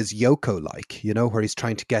say is Yoko-like, where he's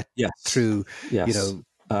trying to get through, Yes.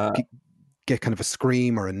 Get kind of a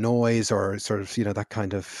scream or a noise or sort of, that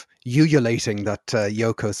kind of ululating that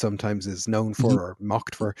Yoko sometimes is known for or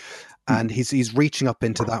mocked for. And he's reaching up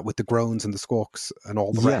into that with the groans and the squawks and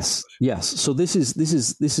all the rest. Yes. So this is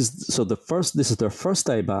their first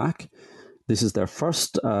day back. This is their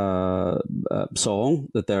first song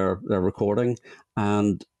that they're recording,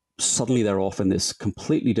 and suddenly they're off in this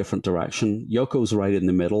completely different direction. Yoko's right in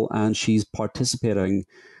the middle, and she's participating,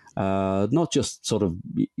 not just sort of,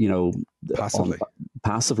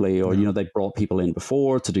 passively, or, they brought people in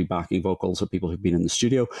before to do backing vocals or people who've been in the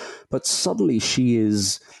studio, but suddenly she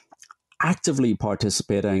is actively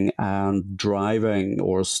participating and driving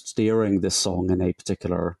or steering this song in a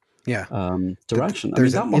particular direction.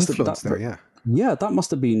 There's an influence there, yeah. Yeah, that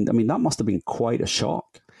must have been quite a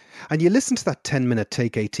shock. And you listen to that 10-minute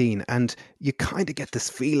take 18 and you kind of get this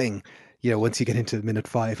feeling, once you get into minute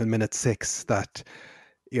 5 and minute 6 that,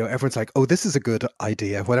 everyone's like, oh, this is a good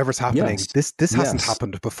idea. Whatever's happening, this hasn't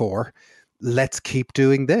happened before. Let's keep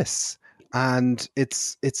doing this. And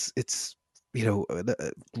it's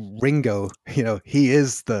Ringo, he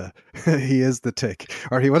is the tick,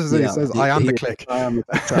 or he says, I am the click. I am the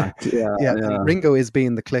track. Yeah. Ringo is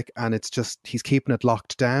being the click, and it's just, he's keeping it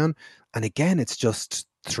locked down. And again, it's just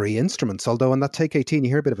 3 instruments, although on that take 18 you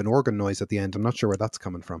hear a bit of an organ noise at the end. I'm not sure where that's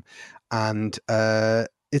coming from. And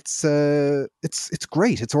it's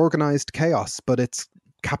great. It's organized chaos, but it's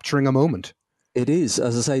capturing a moment. It is.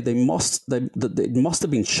 As I say, it must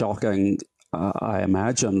have been shocking, I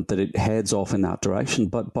imagine, that it heads off in that direction,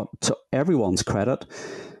 but to everyone's credit,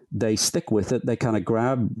 they stick with it. They kind of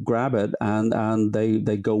grab it and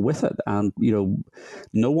they go with it. And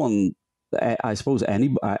no one, I suppose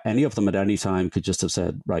any of them at any time could just have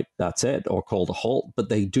said, right, that's it, or called a halt. But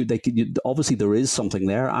they could, obviously there is something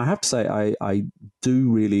there. I have to say, I do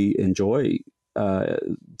really enjoy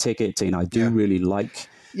Take 18. I do really like.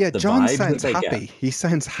 Yeah, the John vibe sounds that they happy. get. He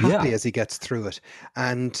sounds happy as he gets through it.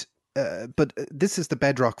 And but this is the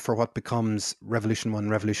bedrock for what becomes Revolution 1,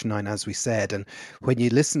 Revolution 9, as we said. And when you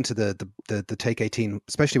listen to the Take 18,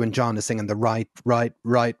 especially when John is singing the right,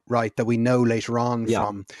 that we know later on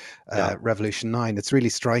from Revolution 9, it's really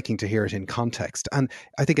striking to hear it in context. And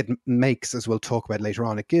I think it makes, as we'll talk about later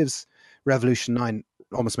on, it gives Revolution 9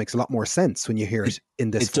 almost makes a lot more sense when you hear it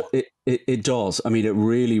in this form. It does. I mean, it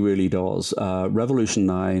really, really does. Revolution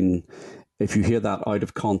 9, if you hear that out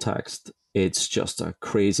of context, it's just a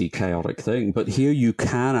crazy, chaotic thing. But here you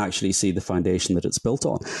can actually see the foundation that it's built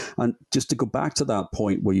on. And just to go back to that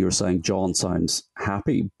point where you were saying John sounds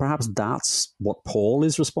happy, perhaps that's what Paul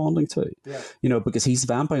is responding to. Yeah. Because he's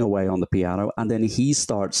vamping away on the piano, and then he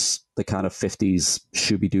starts the kind of 50s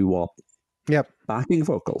shooby-doo-wop backing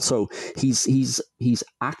vocal. So he's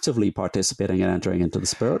actively participating and entering into the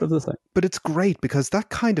spirit of the thing. But it's great because that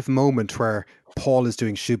kind of moment where Paul is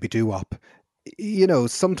doing shooby-doo-wop,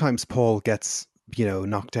 sometimes Paul gets,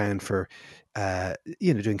 knocked down for,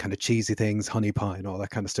 doing kind of cheesy things, honey pie and all that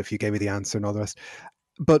kind of stuff. You gave me the answer and all the rest.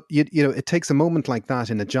 But, it takes a moment like that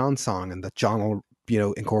in a John song, and that John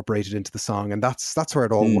will, incorporate it into the song. And that's where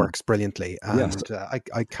it all works brilliantly. And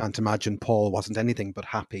I can't imagine Paul wasn't anything but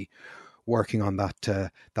happy working on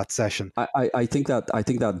that session. I think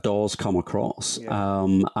that does come across,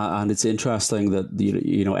 and it's interesting that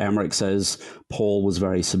Emmerich says Paul was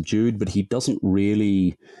very subdued, but he doesn't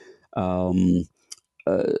really sort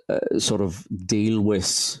of deal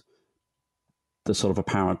with the sort of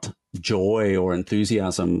apparent joy or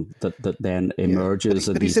enthusiasm that then emerges.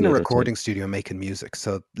 But he's in a recording studio making music,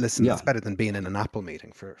 so listen, it's better than being in an Apple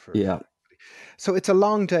meeting for So it's a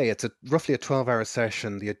long day. It's roughly a 12-hour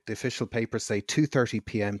session. The official papers say 2:30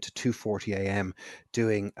 p.m. to 2:40 a.m.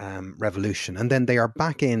 doing Revolution. And then they are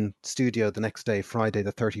back in studio the next day, Friday,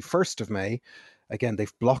 the 31st of May. Again,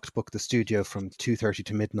 they've booked the studio from 2:30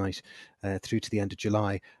 to midnight through to the end of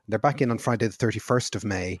July. They're back in on Friday, the 31st of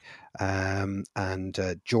May. And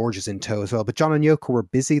George is in tow as well. But John and Yoko were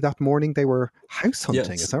busy that morning. They were house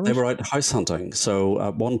hunting, is that right? They were out house hunting. So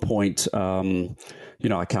at one point,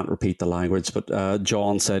 I can't repeat the language, but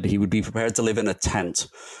John said he would be prepared to live in a tent.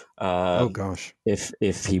 Oh, gosh.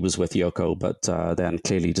 If he was with Yoko, but then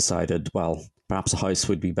clearly decided, well, perhaps a house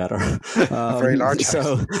would be better. A very large house.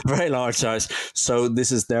 So, very large house. So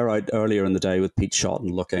they're out earlier in the day with Pete Shotton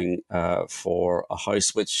looking for a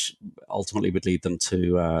house, which ultimately would lead them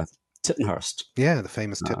to Tittenhurst. Yeah, the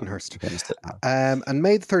famous Tittenhurst. And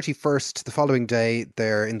May the 31st, the following day,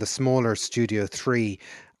 they're in the smaller Studio 3.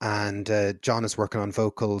 and John is working on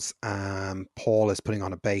vocals. Paul is putting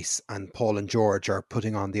on a bass, and Paul and George are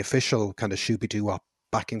putting on the official kind of shooby-doo-wop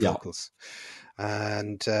backing vocals.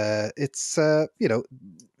 And it's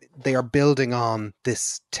they are building on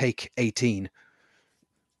this Take 18.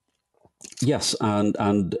 Yes, and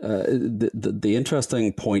the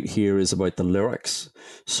interesting point here is about the lyrics.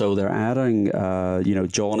 So they're adding,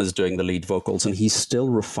 John is doing the lead vocals, and he's still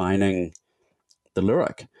refining the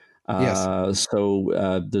lyric.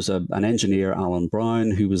 So there's an engineer, Alan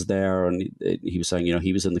Brown, who was there, and he was saying,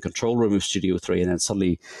 he was in the control room of Studio 3, and then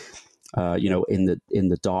suddenly, in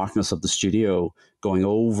the darkness of the studio, going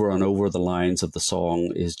over and over the lines of the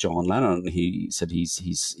song is John Lennon. He said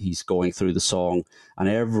he's going through the song, and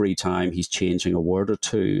every time he's changing a word or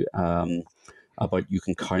two about "you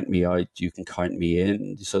can count me out, you can count me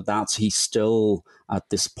in." So he's still at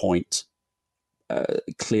this point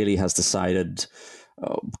clearly has decided,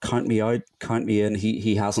 count me out, count me in.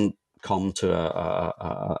 He hasn't come to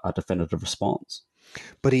a definitive response.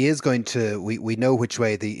 But he is going to. We know which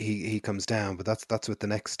way he comes down. But that's with the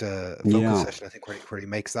next vocal session, I think, where he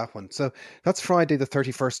makes that one. So that's Friday, the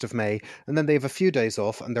 31st of May, and then they have a few days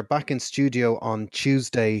off, and they're back in studio on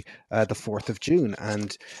Tuesday, the 4th of June,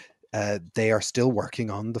 and they are still working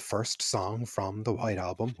on the first song from the White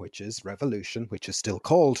Album, which is Revolution, which is still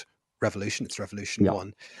called Revolution. It's Revolution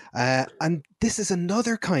 1. And this is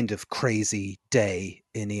another kind of crazy day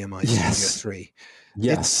in EMI Studio 3.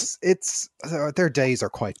 Yes. It's their days are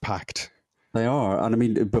quite packed. They are. And I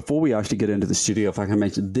mean, before we actually get into the studio, if I can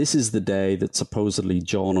mention, this is the day that supposedly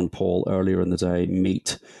John and Paul earlier in the day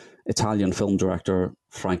meet Italian film director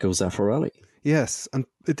Franco Zeffirelli. Yes, and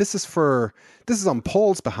this is on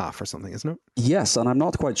Paul's behalf or something, isn't it? Yes, and I'm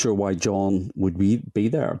not quite sure why John would be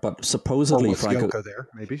there, but supposedly or was Franco Yoko there.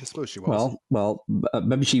 Maybe I suppose she was.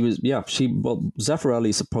 Maybe she was. Yeah,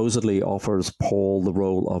 Zeffirelli supposedly offers Paul the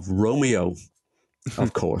role of Romeo.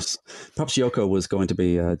 Of course, perhaps Yoko was going to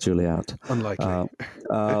be Juliet. Unlikely.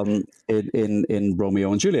 In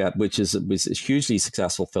Romeo and Juliet, which was a hugely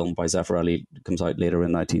successful film by Zeffirelli, comes out later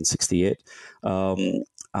in 1968.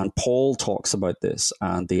 And Paul talks about this,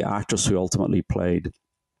 and the actress who ultimately played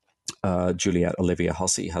Juliet, Olivia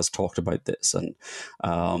Hussey, has talked about this, and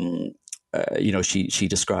she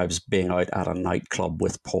describes being out at a nightclub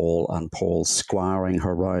with Paul, and Paul squiring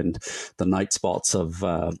her around the night spots of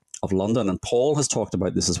London. And Paul has talked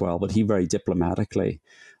about this as well, but he very diplomatically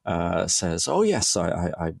says, "Oh yes,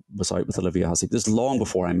 I was out with Olivia Hussey. This is long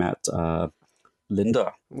before I met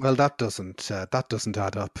Linda." Well, that doesn't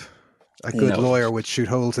add up. A good lawyer would shoot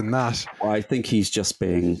holes in that. I think he's just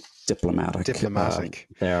being diplomatic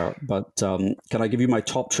there. But can I give you my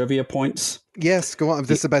top trivia points? Yes, go on.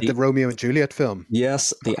 This is about the Romeo and Juliet film.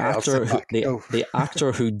 Yes, the actor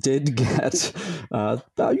who did get.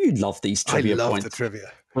 You'd love these trivia points. I love the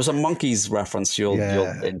trivia. There's a Monkees reference. You'll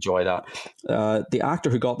enjoy that. The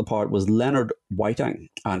actor who got the part was Leonard Whiting,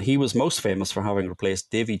 and he was most famous for having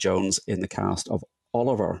replaced Davy Jones in the cast of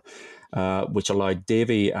Oliver, which allowed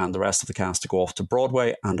Davy and the rest of the cast to go off to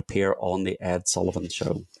Broadway and appear on the Ed Sullivan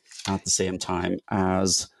Show at the same time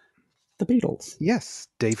as the Beatles. Yes,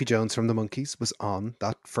 Davy Jones from the Monkees was on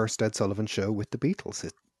that first Ed Sullivan Show with the Beatles.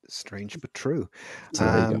 It's strange but true.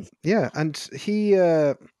 Yeah, and he...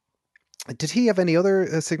 did he have any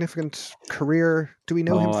other significant career? Do we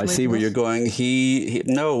know him? I see where you're going. He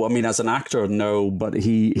no. I mean, as an actor, no. But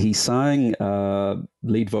he sang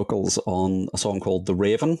lead vocals on a song called "The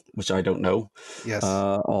Raven," which I don't know. Yes.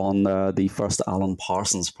 On the first Alan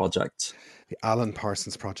Parsons project. The Alan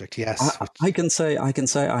Parsons project. Yes. I can say I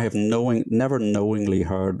have never knowingly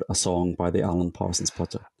heard a song by the Alan Parsons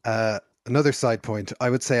project. Another side point,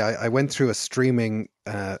 I would say I went through a streaming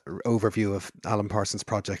overview of Alan Parsons'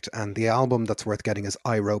 project, and the album that's worth getting is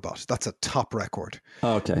iRobot. That's a top record.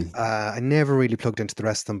 Okay. I never really plugged into the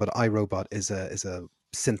rest of them, but iRobot is a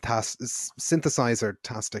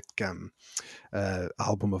synthesizer-tastic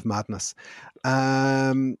album of madness.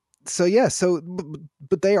 But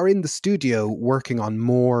they are in the studio working on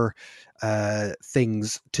more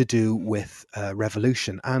things to do with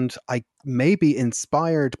Revolution, and I may be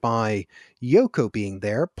inspired by Yoko being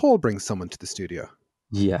there. Paul brings someone to the studio.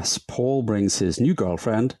 Yes, Paul brings his new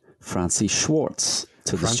girlfriend, Francie Schwartz,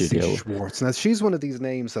 to the studio. Schwartz. Now, she's one of these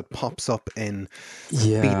names that pops up in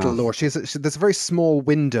Beatle lore. There's a very small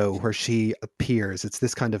window where she appears. It's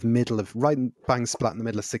this kind of right bang splat in the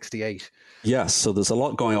middle of 68. Yes, so there's a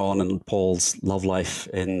lot going on in Paul's love life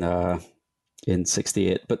in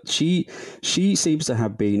 68, but she seems to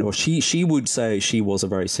have been, or she would say she was a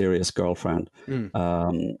very serious girlfriend.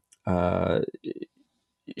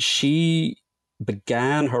 She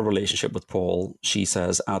began her relationship with Paul, she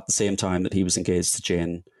says, at the same time that he was engaged to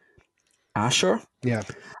Jane Asher. Yeah.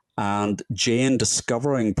 And Jane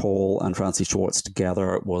discovering Paul and Francie Schwartz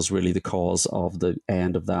together was really the cause of the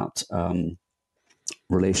end of that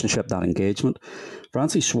relationship, that engagement.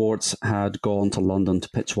 Francie Schwartz had gone to London to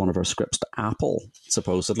pitch one of her scripts to Apple,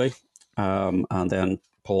 supposedly. And then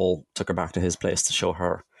Paul took her back to his place to show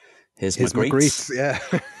her his Magrittes. Yeah.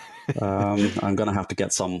 I'm going to have to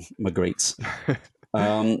get some Magrittes.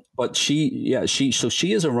 But she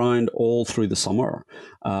is around all through the summer.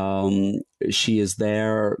 She is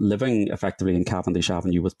there living effectively in Cavendish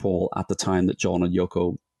Avenue with Paul at the time that John and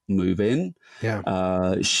Yoko move in.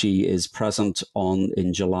 Yeah. She is present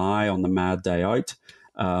in July on the Mad Day Out,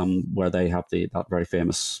 where they have that very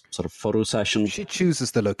famous sort of photo session. She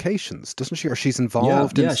chooses the locations, doesn't she? Or she's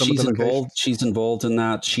involved in some of the locations? She's involved in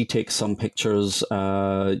that. She takes some pictures.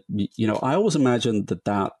 I always imagined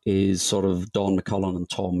that is sort of Don McCullum and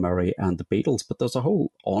Tom Murray and the Beatles, but there's a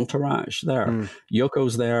whole entourage there.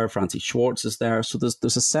 Yoko's there, Francie Schwartz is there. So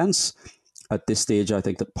there's a sense at this stage, I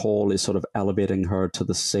think, that Paul is sort of elevating her to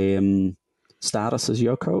the same status as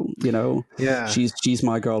Yoko, Yeah. She's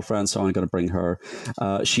my girlfriend, so I'm going to bring her.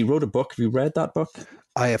 She wrote a book. Have you read that book?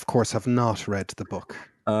 I, of course, have not read the book.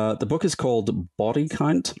 The book is called Body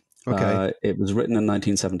Count. Okay. It was written in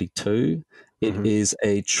 1972. It is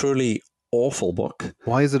a truly awful book.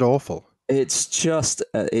 Why is it awful? It's just,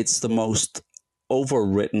 it's the most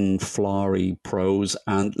overwritten, flowery prose.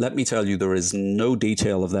 And let me tell you, there is no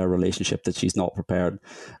detail of their relationship that she's not prepared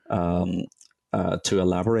to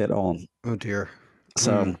elaborate on. Oh, dear.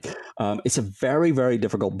 So it's a very, very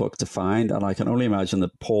difficult book to find, and I can only imagine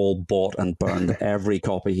that Paul bought and burned every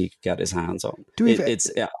copy he could get his hands on.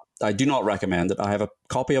 I do not recommend it. I have a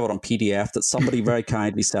copy of it on PDF that somebody very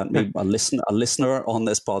kindly sent me. A listener on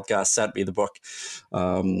this podcast sent me the book.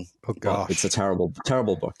 Oh, gosh. It's a terrible,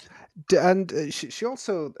 terrible book. And she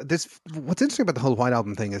also, what's interesting about the whole White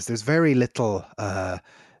Album thing is there's very little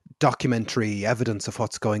documentary evidence of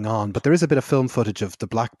what's going on, but there is a bit of film footage of the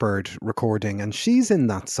Blackbird recording, and she's in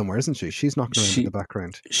that somewhere, isn't she? She's knocking around in the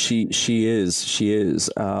background. She is.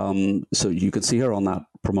 So you can see her on that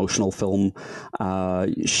promotional film.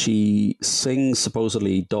 She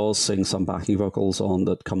supposedly does sing some backing vocals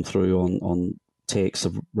that come through on takes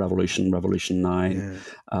of Revolution 9.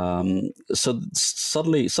 Yeah. So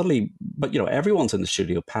suddenly, but everyone's in the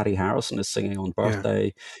studio. Patty Harrison is singing on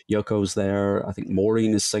Birthday. Yeah. Yoko's there. I think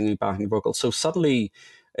Maureen is singing backing vocals. So suddenly,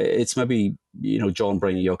 it's maybe John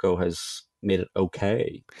bringing Yoko has made it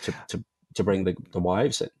okay to bring the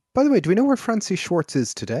wives in. By the way, do we know where Francie Schwartz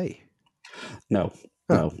is today? No,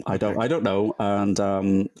 I don't. I don't know. And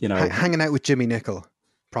hanging out with Jimmy Nicol.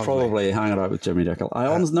 Probably hanging out with Jimmy Nicol. I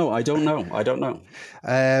don't know. I don't know.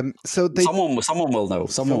 So someone will know.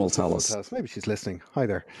 Someone will tell us. Maybe she's listening. Hi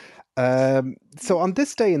there. So on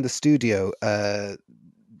this day in the studio,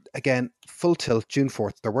 again, full tilt, June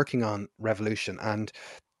 4th, they're working on Revolution, and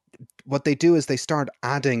what they do is they start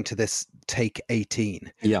adding to this take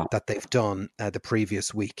 18 that they've done the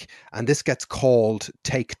previous week, and this gets called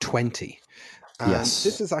take 20. And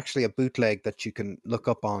this is actually a bootleg that you can look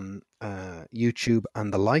up on YouTube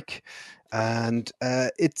and the like. And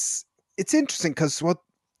it's interesting because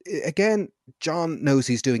John knows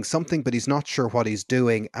he's doing something, but he's not sure what he's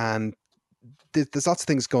doing. And there's lots of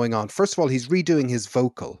things going on. First of all, he's redoing his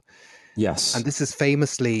vocal. Yes. And this is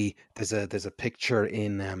famously, there's a picture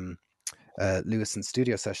in Lewison's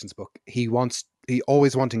Studio Sessions book. He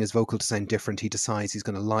always wanting his vocal to sound different. He decides he's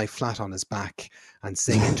going to lie flat on his back and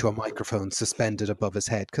sing into a microphone suspended above his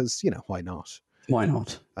head because, why not? Why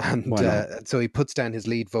not? And so he puts down his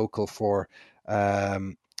lead vocal for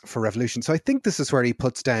Revolution. So I think this is where he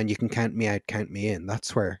puts down "You can count me out, count me in."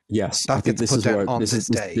 That's where that gets put down on this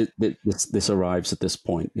day. This arrives at this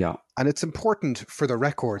point, yeah. And it's important for the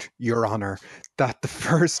record, Your Honor, that the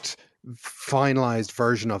first finalized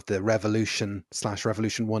version of the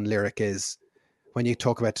Revolution/Revolution 1 lyric is, "When you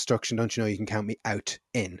talk about destruction, don't you know you can count me out,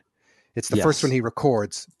 in." It's the first one he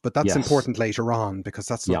records, but that's important later on because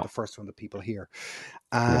that's not the first one that people hear.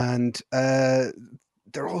 And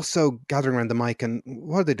they're also gathering around the mic, and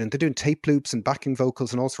what are they doing? They're doing tape loops and backing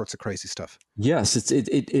vocals and all sorts of crazy stuff. Yes,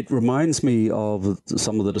 it reminds me of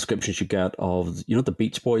some of the descriptions you get of the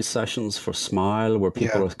Beach Boys sessions for Smile, where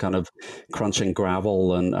people are kind of crunching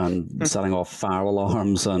gravel and setting off fire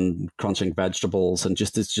alarms and crunching vegetables, and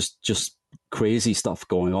it's just crazy stuff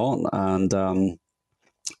going on. And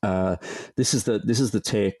this is the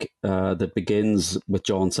take that begins with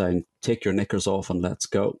John saying, "Take your knickers off and let's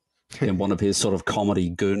go," in one of his sort of comedy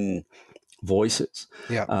goon voices.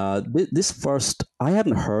 This first, I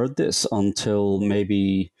hadn't heard this until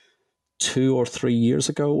maybe 2 or 3 years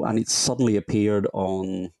ago, and it suddenly appeared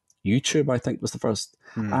on YouTube, I think was the first.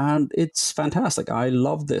 And it's fantastic. I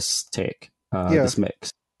love this take, this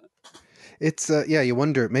mix. It's you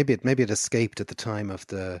wonder maybe it escaped at the time of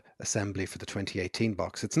the assembly for the 2018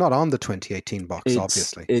 box. It's not on the 2018 box,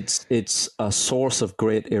 obviously. It's a source of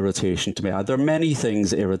great irritation to me. There are many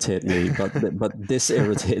things irritate me, but this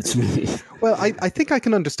irritates me. Well, I think I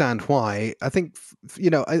can understand why. I think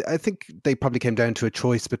I think they probably came down to a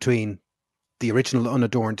choice between the original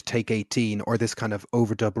unadorned Take 18 or this kind of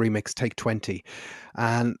overdub remix Take 20.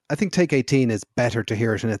 And I think Take 18 is better to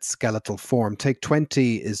hear it in its skeletal form. Take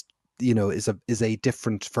 20 is a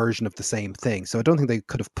different version of the same thing. So I don't think they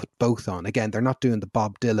could have put both on. Again, they're not doing the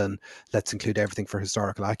Bob Dylan, let's include everything for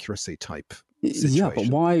historical accuracy type situation. Yeah, but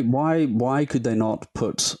why could they not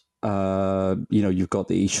put you've got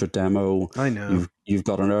the Isha demo. I know. You've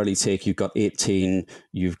got an early take, you've got 18,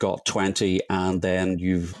 you've got 20, and then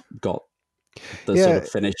you've got the sort of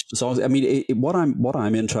finished songs. I mean, what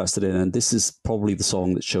I'm interested in, and this is probably the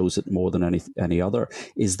song that shows it more than any other,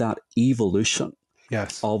 is that evolution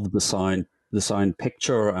of the sound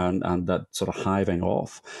picture and that sort of hiving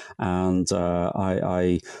off. And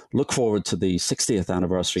I look forward to the 60th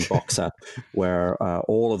anniversary box set where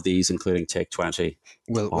all of these, including Take 20,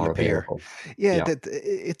 will appear.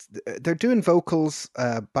 They're doing vocals,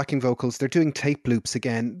 backing vocals. They're doing tape loops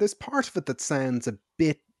again. There's part of it that sounds a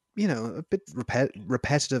bit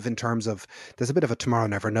repetitive in terms of there's a bit of a Tomorrow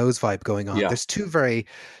Never Knows vibe going on. There's two very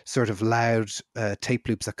sort of loud tape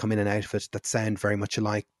loops that come in and out of it that sound very much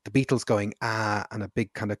alike. The Beatles going and a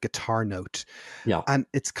big kind of guitar note. Yeah. And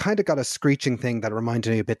it's kind of got a screeching thing that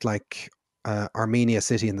reminded me a bit like Armenia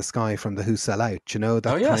City in the Sky from the Who Sell Out,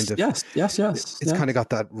 yes. It's kind of got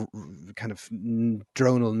that kind of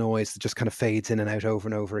dronal noise that just kind of fades in and out over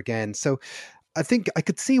and over again. So I think I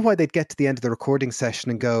could see why they'd get to the end of the recording session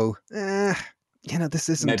and go, this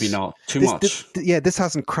isn't... Maybe not too much. This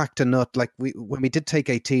hasn't cracked a nut. Like when we did Take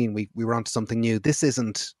 18, we were onto something new. This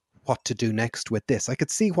isn't what to do next with this. I could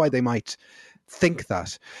see why they might think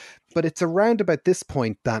that. But it's around about this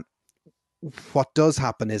point that what does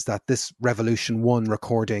happen is that this Revolution 1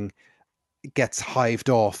 recording gets hived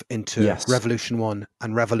off into Revolution 1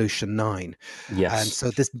 and Revolution 9. Yes. And so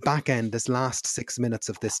this back end, this last 6 minutes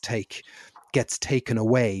of this take gets taken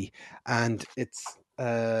away, and it's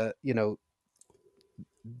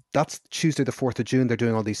that's Tuesday the 4th of June they're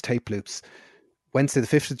doing all these tape loops. Wednesday the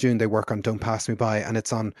 5th of June they work on Don't Pass Me By, and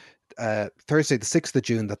it's on Thursday the 6th of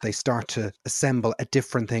June that they start to assemble a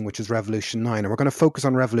different thing, which is Revolution 9, and we're going to focus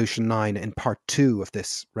on Revolution 9 in part 2 of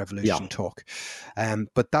this Revolution talk.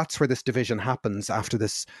 But that's where this division happens after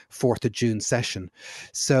this 4th of June session.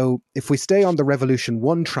 So if we stay on the Revolution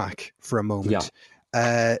 1 track for a moment,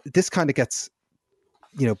 this kind of gets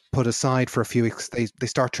put aside for a few weeks. They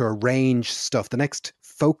start to arrange stuff. The next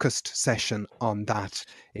focused session on that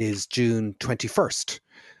is June 21st.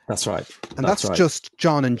 That's right. And that's just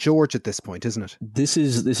John and George at this point, isn't it? This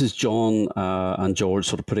is John and George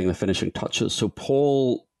sort of putting the finishing touches. So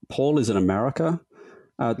Paul is in America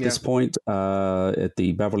at this point at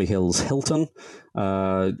the Beverly Hills Hilton,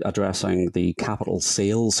 addressing the Capitol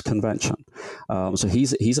Sales Convention. So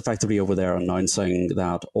he's effectively over there announcing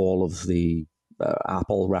that all of the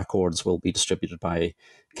Apple records will be distributed by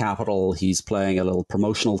Capitol. He's playing a little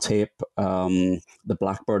promotional tape. The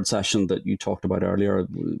Blackbird session that you talked about earlier,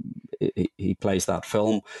 he plays that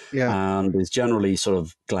film and is generally sort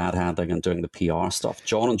of glad-handing and doing the PR stuff.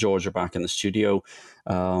 John and George are back in the studio,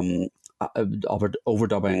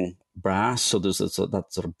 overdubbing brass. So there's that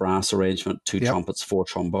sort of brass arrangement, 2 trumpets, 4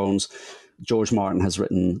 trombones. George Martin has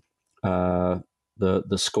written the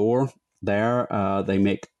score there. They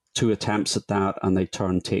make 2 attempts at that, and they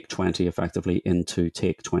turn Take 20 effectively into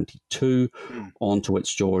Take 22, onto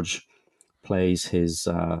which George plays his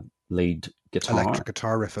lead guitar. Electric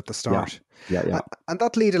guitar riff at the start. Yeah. And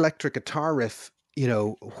that lead electric guitar riff,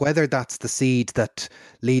 whether that's the seed that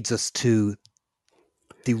leads us to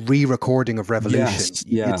the re-recording of Revolution,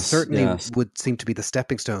 it certainly would seem to be the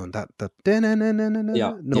stepping stone, that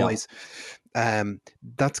noise.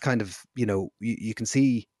 That's kind of, you can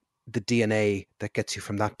see the DNA that gets you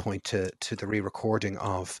from that point to the re-recording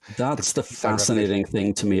of. That's the fascinating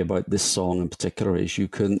thing to me about this song in particular, is you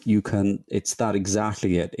can it's that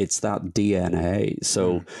exactly it. It's that DNA.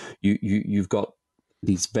 So you've got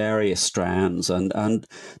these various strands, and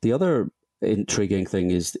the other intriguing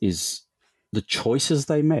thing is the choices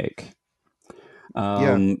they make.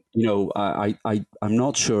 I'm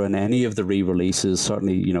not sure in any of the re-releases,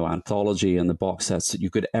 certainly, Anthology and the box sets, that you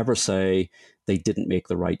could ever say they didn't make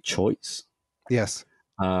the right choice. Yes.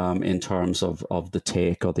 In terms of the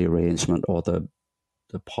take or the arrangement or the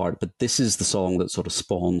part. But this is the song that sort of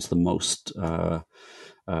spawns the most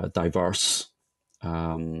diverse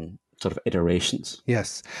sort of iterations.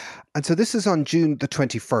 Yes. And so this is on June the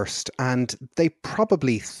 21st, and they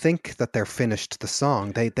probably think that they're finished the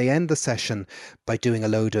song. They end the session by doing a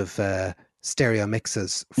load of stereo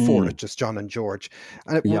mixes for it, just John and George.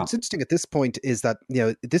 And what's interesting at this point is that,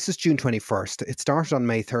 this is June 21st. It started on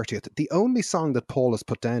May 30th. The only song that Paul has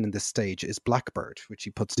put down in this stage is Blackbird, which he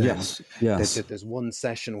puts down. Yes. There's one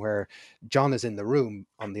session where John is in the room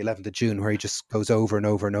on the 11th of June where he just goes over and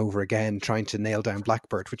over and over again trying to nail down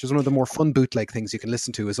Blackbird, which is one of the more fun bootleg things you can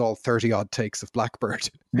listen to, is all 30 odd takes of Blackbird.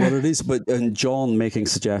 Well, it is, but John making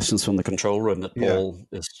suggestions from the control room that Paul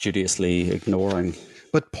is studiously ignoring.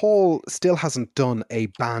 But Paul still hasn't done a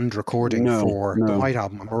band recording for the White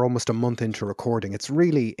Album. We're almost a month into recording. It's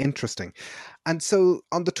really interesting. And so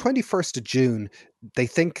on the 21st of June, they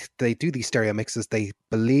think they do these stereo mixes. They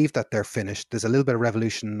believe that they're finished. There's a little bit of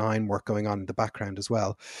Revolution 9 work going on in the background as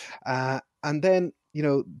well. And then,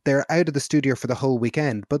 they're out of the studio for the whole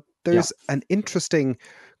weekend. But there's an interesting,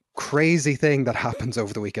 crazy thing that happens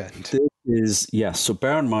over the weekend. So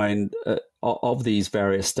bear in mind, of these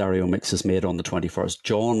various stereo mixes made on the 21st,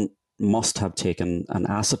 John must have taken an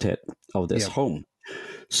acetate of this home.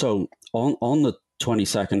 So on the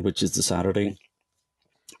 22nd, which is the Saturday,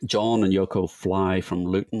 John and Yoko fly from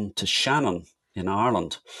Luton to Shannon in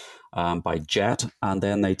Ireland by jet, and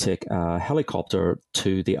then they take a helicopter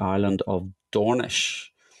to the island of Dornish,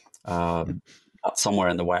 somewhere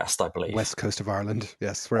in the west, I believe. West coast of Ireland,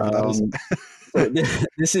 yes, wherever that is.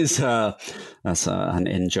 This is that's an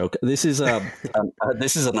in joke. This is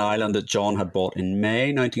this is an island that John had bought in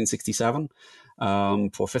May 1967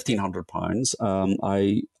 for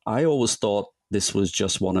 £1,500. I always thought this was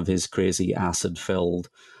just one of his crazy acid-filled,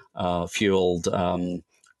 fueled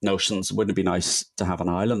notions. Wouldn't it be nice to have an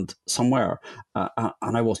island somewhere?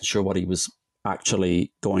 And I wasn't sure what he was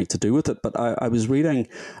actually going to do with it. But I was reading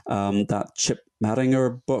that Chip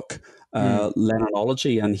Mattinger book,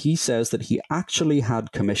 Lennonology, and he says that he actually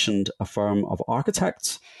had commissioned a firm of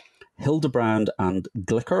architects, Hildebrand and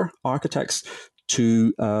Glicker Architects,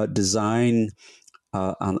 to design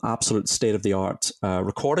an absolute state-of-the-art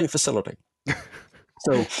recording facility.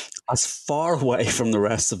 So as far away from the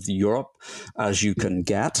rest of Europe as you can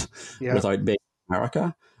get without being in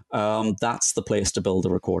America, that's the place to build a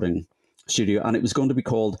recording studio. And it was going to be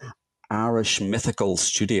called Irish Mythical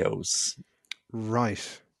Studios.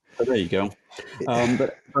 Right. So there you go.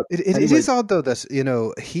 But it is odd, though,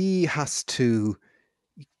 that, he has to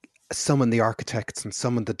summon the architects and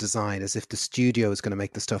summon the design as if the studio is going to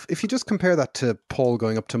make the stuff. If you just compare that to Paul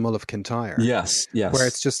going up to Mull of Kintyre. Yes. Where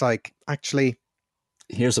it's just like, actually,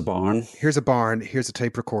 here's a barn. Here's a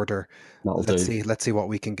tape recorder. Let's do. see what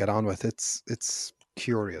we can get on with. It's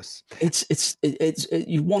curious. It's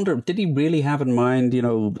you wonder, did he really have in mind,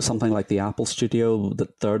 something like the Apple Studio,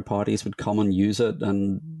 that third parties would come and use it?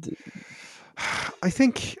 And I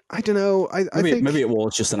don't know. I think maybe it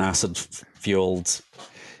was just an acid fueled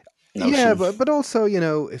notion. Yeah, but also,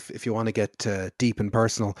 if you want to get deep and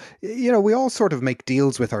personal, we all sort of make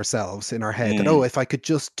deals with ourselves in our head that, if I could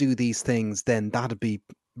just do these things, then that'd be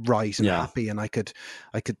right and happy, and I could,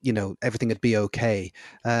 everything would be okay.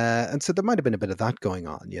 And so there might have been a bit of that going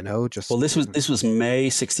on, just. Well, this was May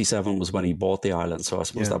 1967 was when he bought the island. So I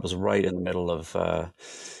suppose that was right in the middle of,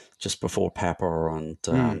 just before Pepper and,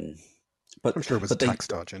 but I'm sure it was a tax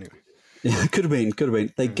dodge anyway. Yeah, could have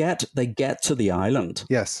been. They get to the island.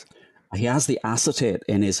 Yes. He has the acetate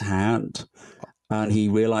in his hand, and he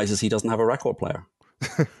realizes he doesn't have a record player.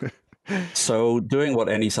 So, doing what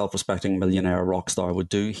any self-respecting millionaire rock star would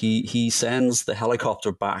do, he sends the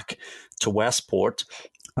helicopter back to Westport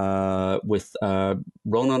with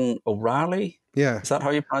Ronan O'Reilly. Yeah, is that how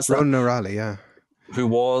you pronounce that? Ronan O'Reilly, yeah. He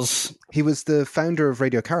was the founder of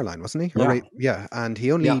Radio Caroline, wasn't he? Yeah, and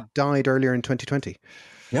he only died earlier in 2020.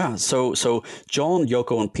 Yeah, so John,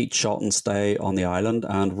 Yoko, and Pete Shotton stay on the island,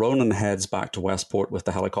 and Ronan heads back to Westport with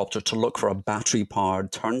the helicopter to look for a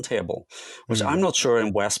battery-powered turntable, which I'm not sure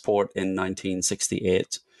in Westport in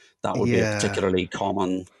 1968 that would be a particularly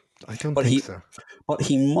common. I don't think so. But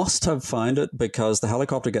he must have found it, because the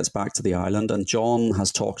helicopter gets back to the island, and John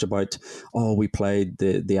has talked about, we played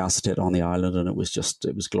the acetate on the island, and it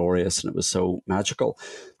was glorious, and it was so magical.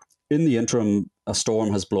 In the interim, a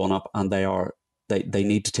storm has blown up, and they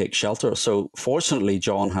need to take shelter. So fortunately,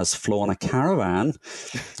 John has flown a caravan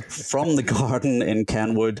from the garden in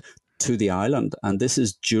Kenwood to the island. And this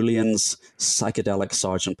is Julian's psychedelic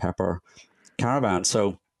Sgt. Pepper caravan.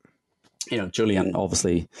 So, Julian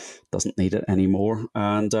obviously doesn't need it anymore.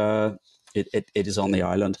 And it is on the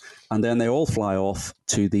island. And then they all fly off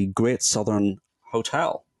to the Great Southern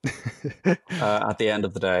Hotel at the end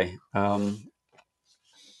of the day.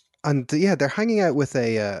 And yeah, they're hanging out with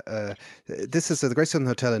this is the Great Southern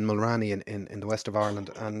Hotel in Mulranny in the west of Ireland,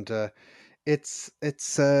 and they're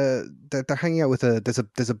hanging out with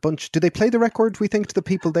there's a bunch. Do they play the record, we think, to the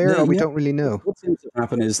people there, or we don't really know? What seems to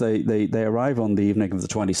happen is they arrive on the evening of the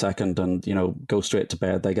 22nd and, go straight to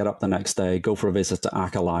bed. They get up the next day, go for a visit to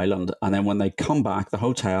Achill Island. And then when they come back, the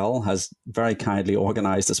hotel has very kindly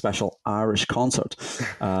organised a special Irish concert,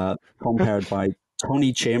 compared by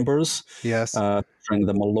Tony Chambers, Yes, featuring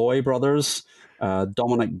the Malloy brothers,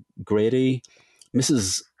 Dominic Grady,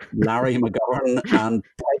 Mrs. Larry McGovern, and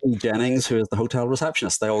Peggy Jennings, who is the hotel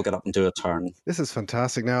receptionist. They all get up and do a turn. this is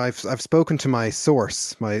fantastic. Now I've spoken to my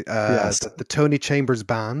source, Yes. the Tony Chambers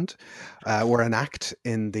Band were an act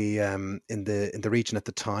in the region at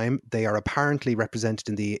the time. They are apparently represented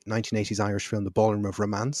in the 1980s Irish film The Ballroom of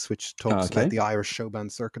Romance, which talks Okay. about the Irish show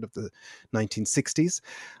band circuit of the 1960s.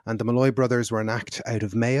 And the Malloy brothers were an act out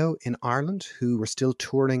of Mayo in Ireland who were still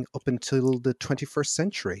touring up until the 21st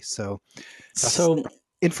century. So that's So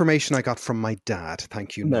information I got from my dad.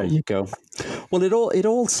 Thank you. there Noel. you go. Well, it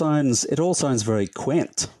all sounds very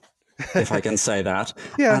quaint, if I can say that.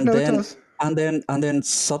 Yeah, and no, then, it does. And then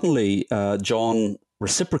suddenly, John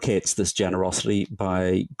reciprocates this generosity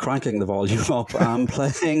by cranking the volume up and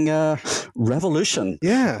playing Revolution.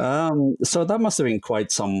 Yeah. So that must have been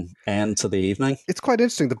quite some end to the evening. It's quite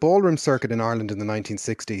interesting. The ballroom circuit in Ireland in the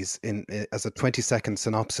 1960s, as a 20-second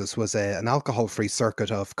synopsis, was an alcohol-free circuit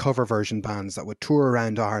of cover version bands that would tour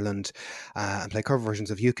around Ireland and play cover versions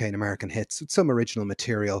of UK and American hits with some original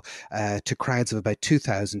material to crowds of about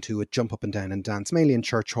 2,000 who would jump up and down and dance, mainly in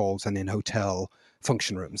church halls and in hotel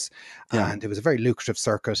function rooms. Yeah. And it was a very lucrative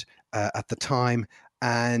circuit at the time.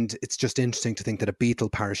 And it's just interesting to think that a Beatle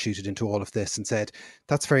parachuted into all of this and said,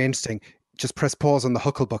 that's very interesting. Just press pause on the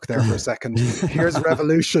Hucklebuck there for a second. Here's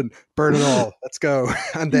Revolution. Burn it all. Let's go.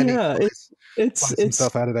 And then Yeah, he it's flies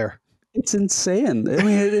himself out of there. It's insane. I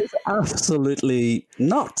mean, it is absolutely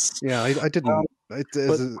nuts. Yeah, I didn't.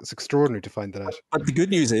 It's extraordinary to find that out. But the good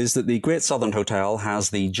news is that the Great Southern Hotel has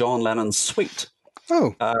the John Lennon Suite.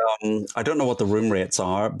 Oh, I don't know what the room rates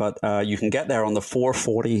are, but you can get there on the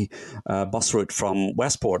 440 bus route from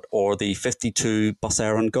Westport or the 52 Bus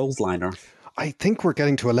Éireann Goldliner. I think we're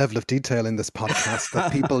getting to a level of detail in this podcast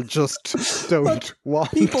that people just don't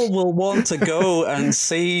want. People will want to go and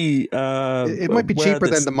see. It might be where cheaper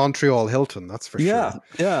this- than the Montreal Hilton, that's for Yeah,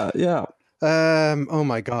 sure. yeah. Oh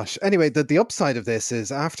my gosh. Anyway, the upside of this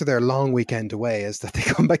is after their long weekend away is that they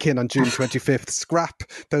come back in on June 25th, scrap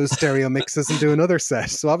those stereo mixes and do another set.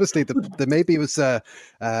 So obviously the maybe it was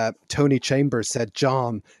Tony Chambers said,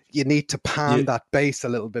 John, you need to pan that bass a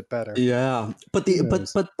little bit better. Yeah, but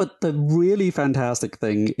the really fantastic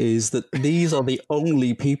thing is that these are the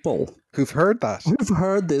only people Who've heard that? who've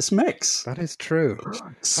heard this mix. That is true.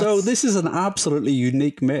 So this is an absolutely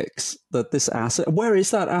unique mix. That this acetate, where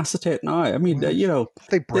is that acetate now? I mean,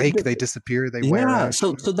 They break, they disappear, they wear out.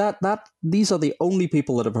 So that these are the only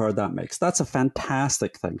people that have heard that mix. That's a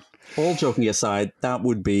fantastic thing. All joking aside, that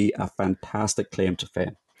would be a fantastic claim to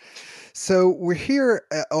fame. So we're here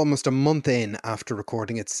almost a month in after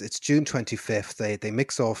recording. It's June 25th. They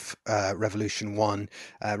mix off Revolution 1.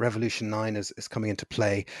 Revolution 9 is coming into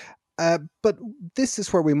play. But this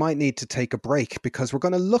is where we might need to take a break because we're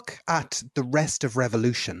going to look at the rest of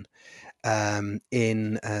Revolution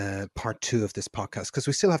in part 2 of this podcast because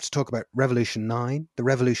we still have to talk about Revolution 9, the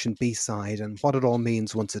Revolution B-side, and what it all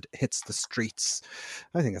means once it hits the streets.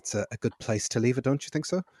 I think that's a good place to leave it, don't you think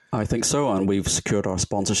so? I think so, and we've secured our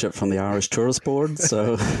sponsorship from the Irish Tourist Board.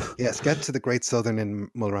 So Yes, get to the Great Southern in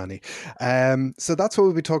Mulranny. So that's what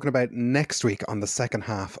we'll be talking about next week on the second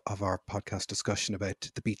half of our podcast discussion about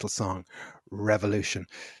the Beatles song Revolution.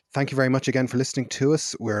 Thank you very much again for listening to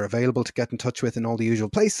us. We're available to get in touch with in all the usual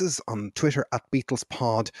places on Twitter at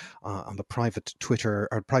BeatlesPod, on the private Twitter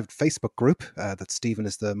or private Facebook group that Stephen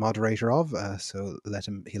is the moderator of. So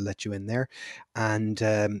he'll let you in there. And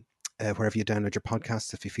wherever you download your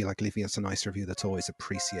podcasts, if you feel like leaving us a nice review, that's always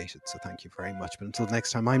appreciated. So thank you very much. But until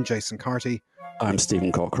next time, I'm Jason Carty. I'm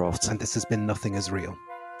Stephen Cockcroft. And this has been Nothing Is Real.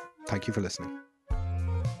 Thank you for listening.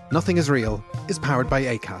 Nothing Is Real is powered by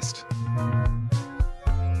Acast.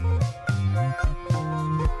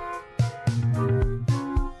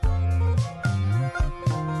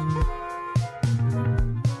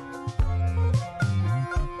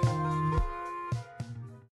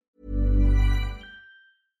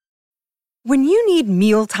 When you need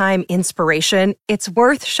mealtime inspiration, it's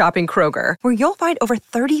worth shopping Kroger, where you'll find over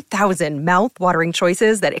 30,000 mouth-watering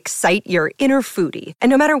choices that excite your inner foodie. And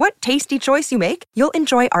no matter what tasty choice you make, you'll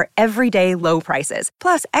enjoy our everyday low prices,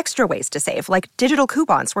 plus extra ways to save, like digital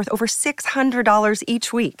coupons worth over $600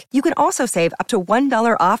 each week. You can also save up to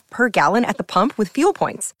 $1 off per gallon at the pump with fuel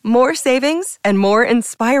points. More savings and more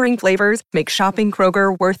inspiring flavors make shopping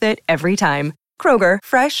Kroger worth it every time. Kroger,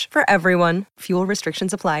 fresh for everyone. Fuel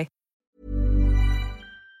restrictions apply.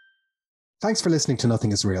 Thanks for listening to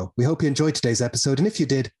Nothing Is Real. We hope you enjoyed today's episode, and if you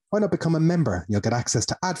did, why not become a member? You'll get access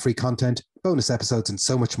to ad-free content, bonus episodes, and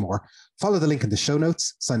so much more. Follow the link in the show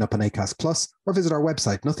notes, sign up on Acast Plus, or visit our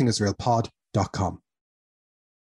website, nothingisrealpod.com.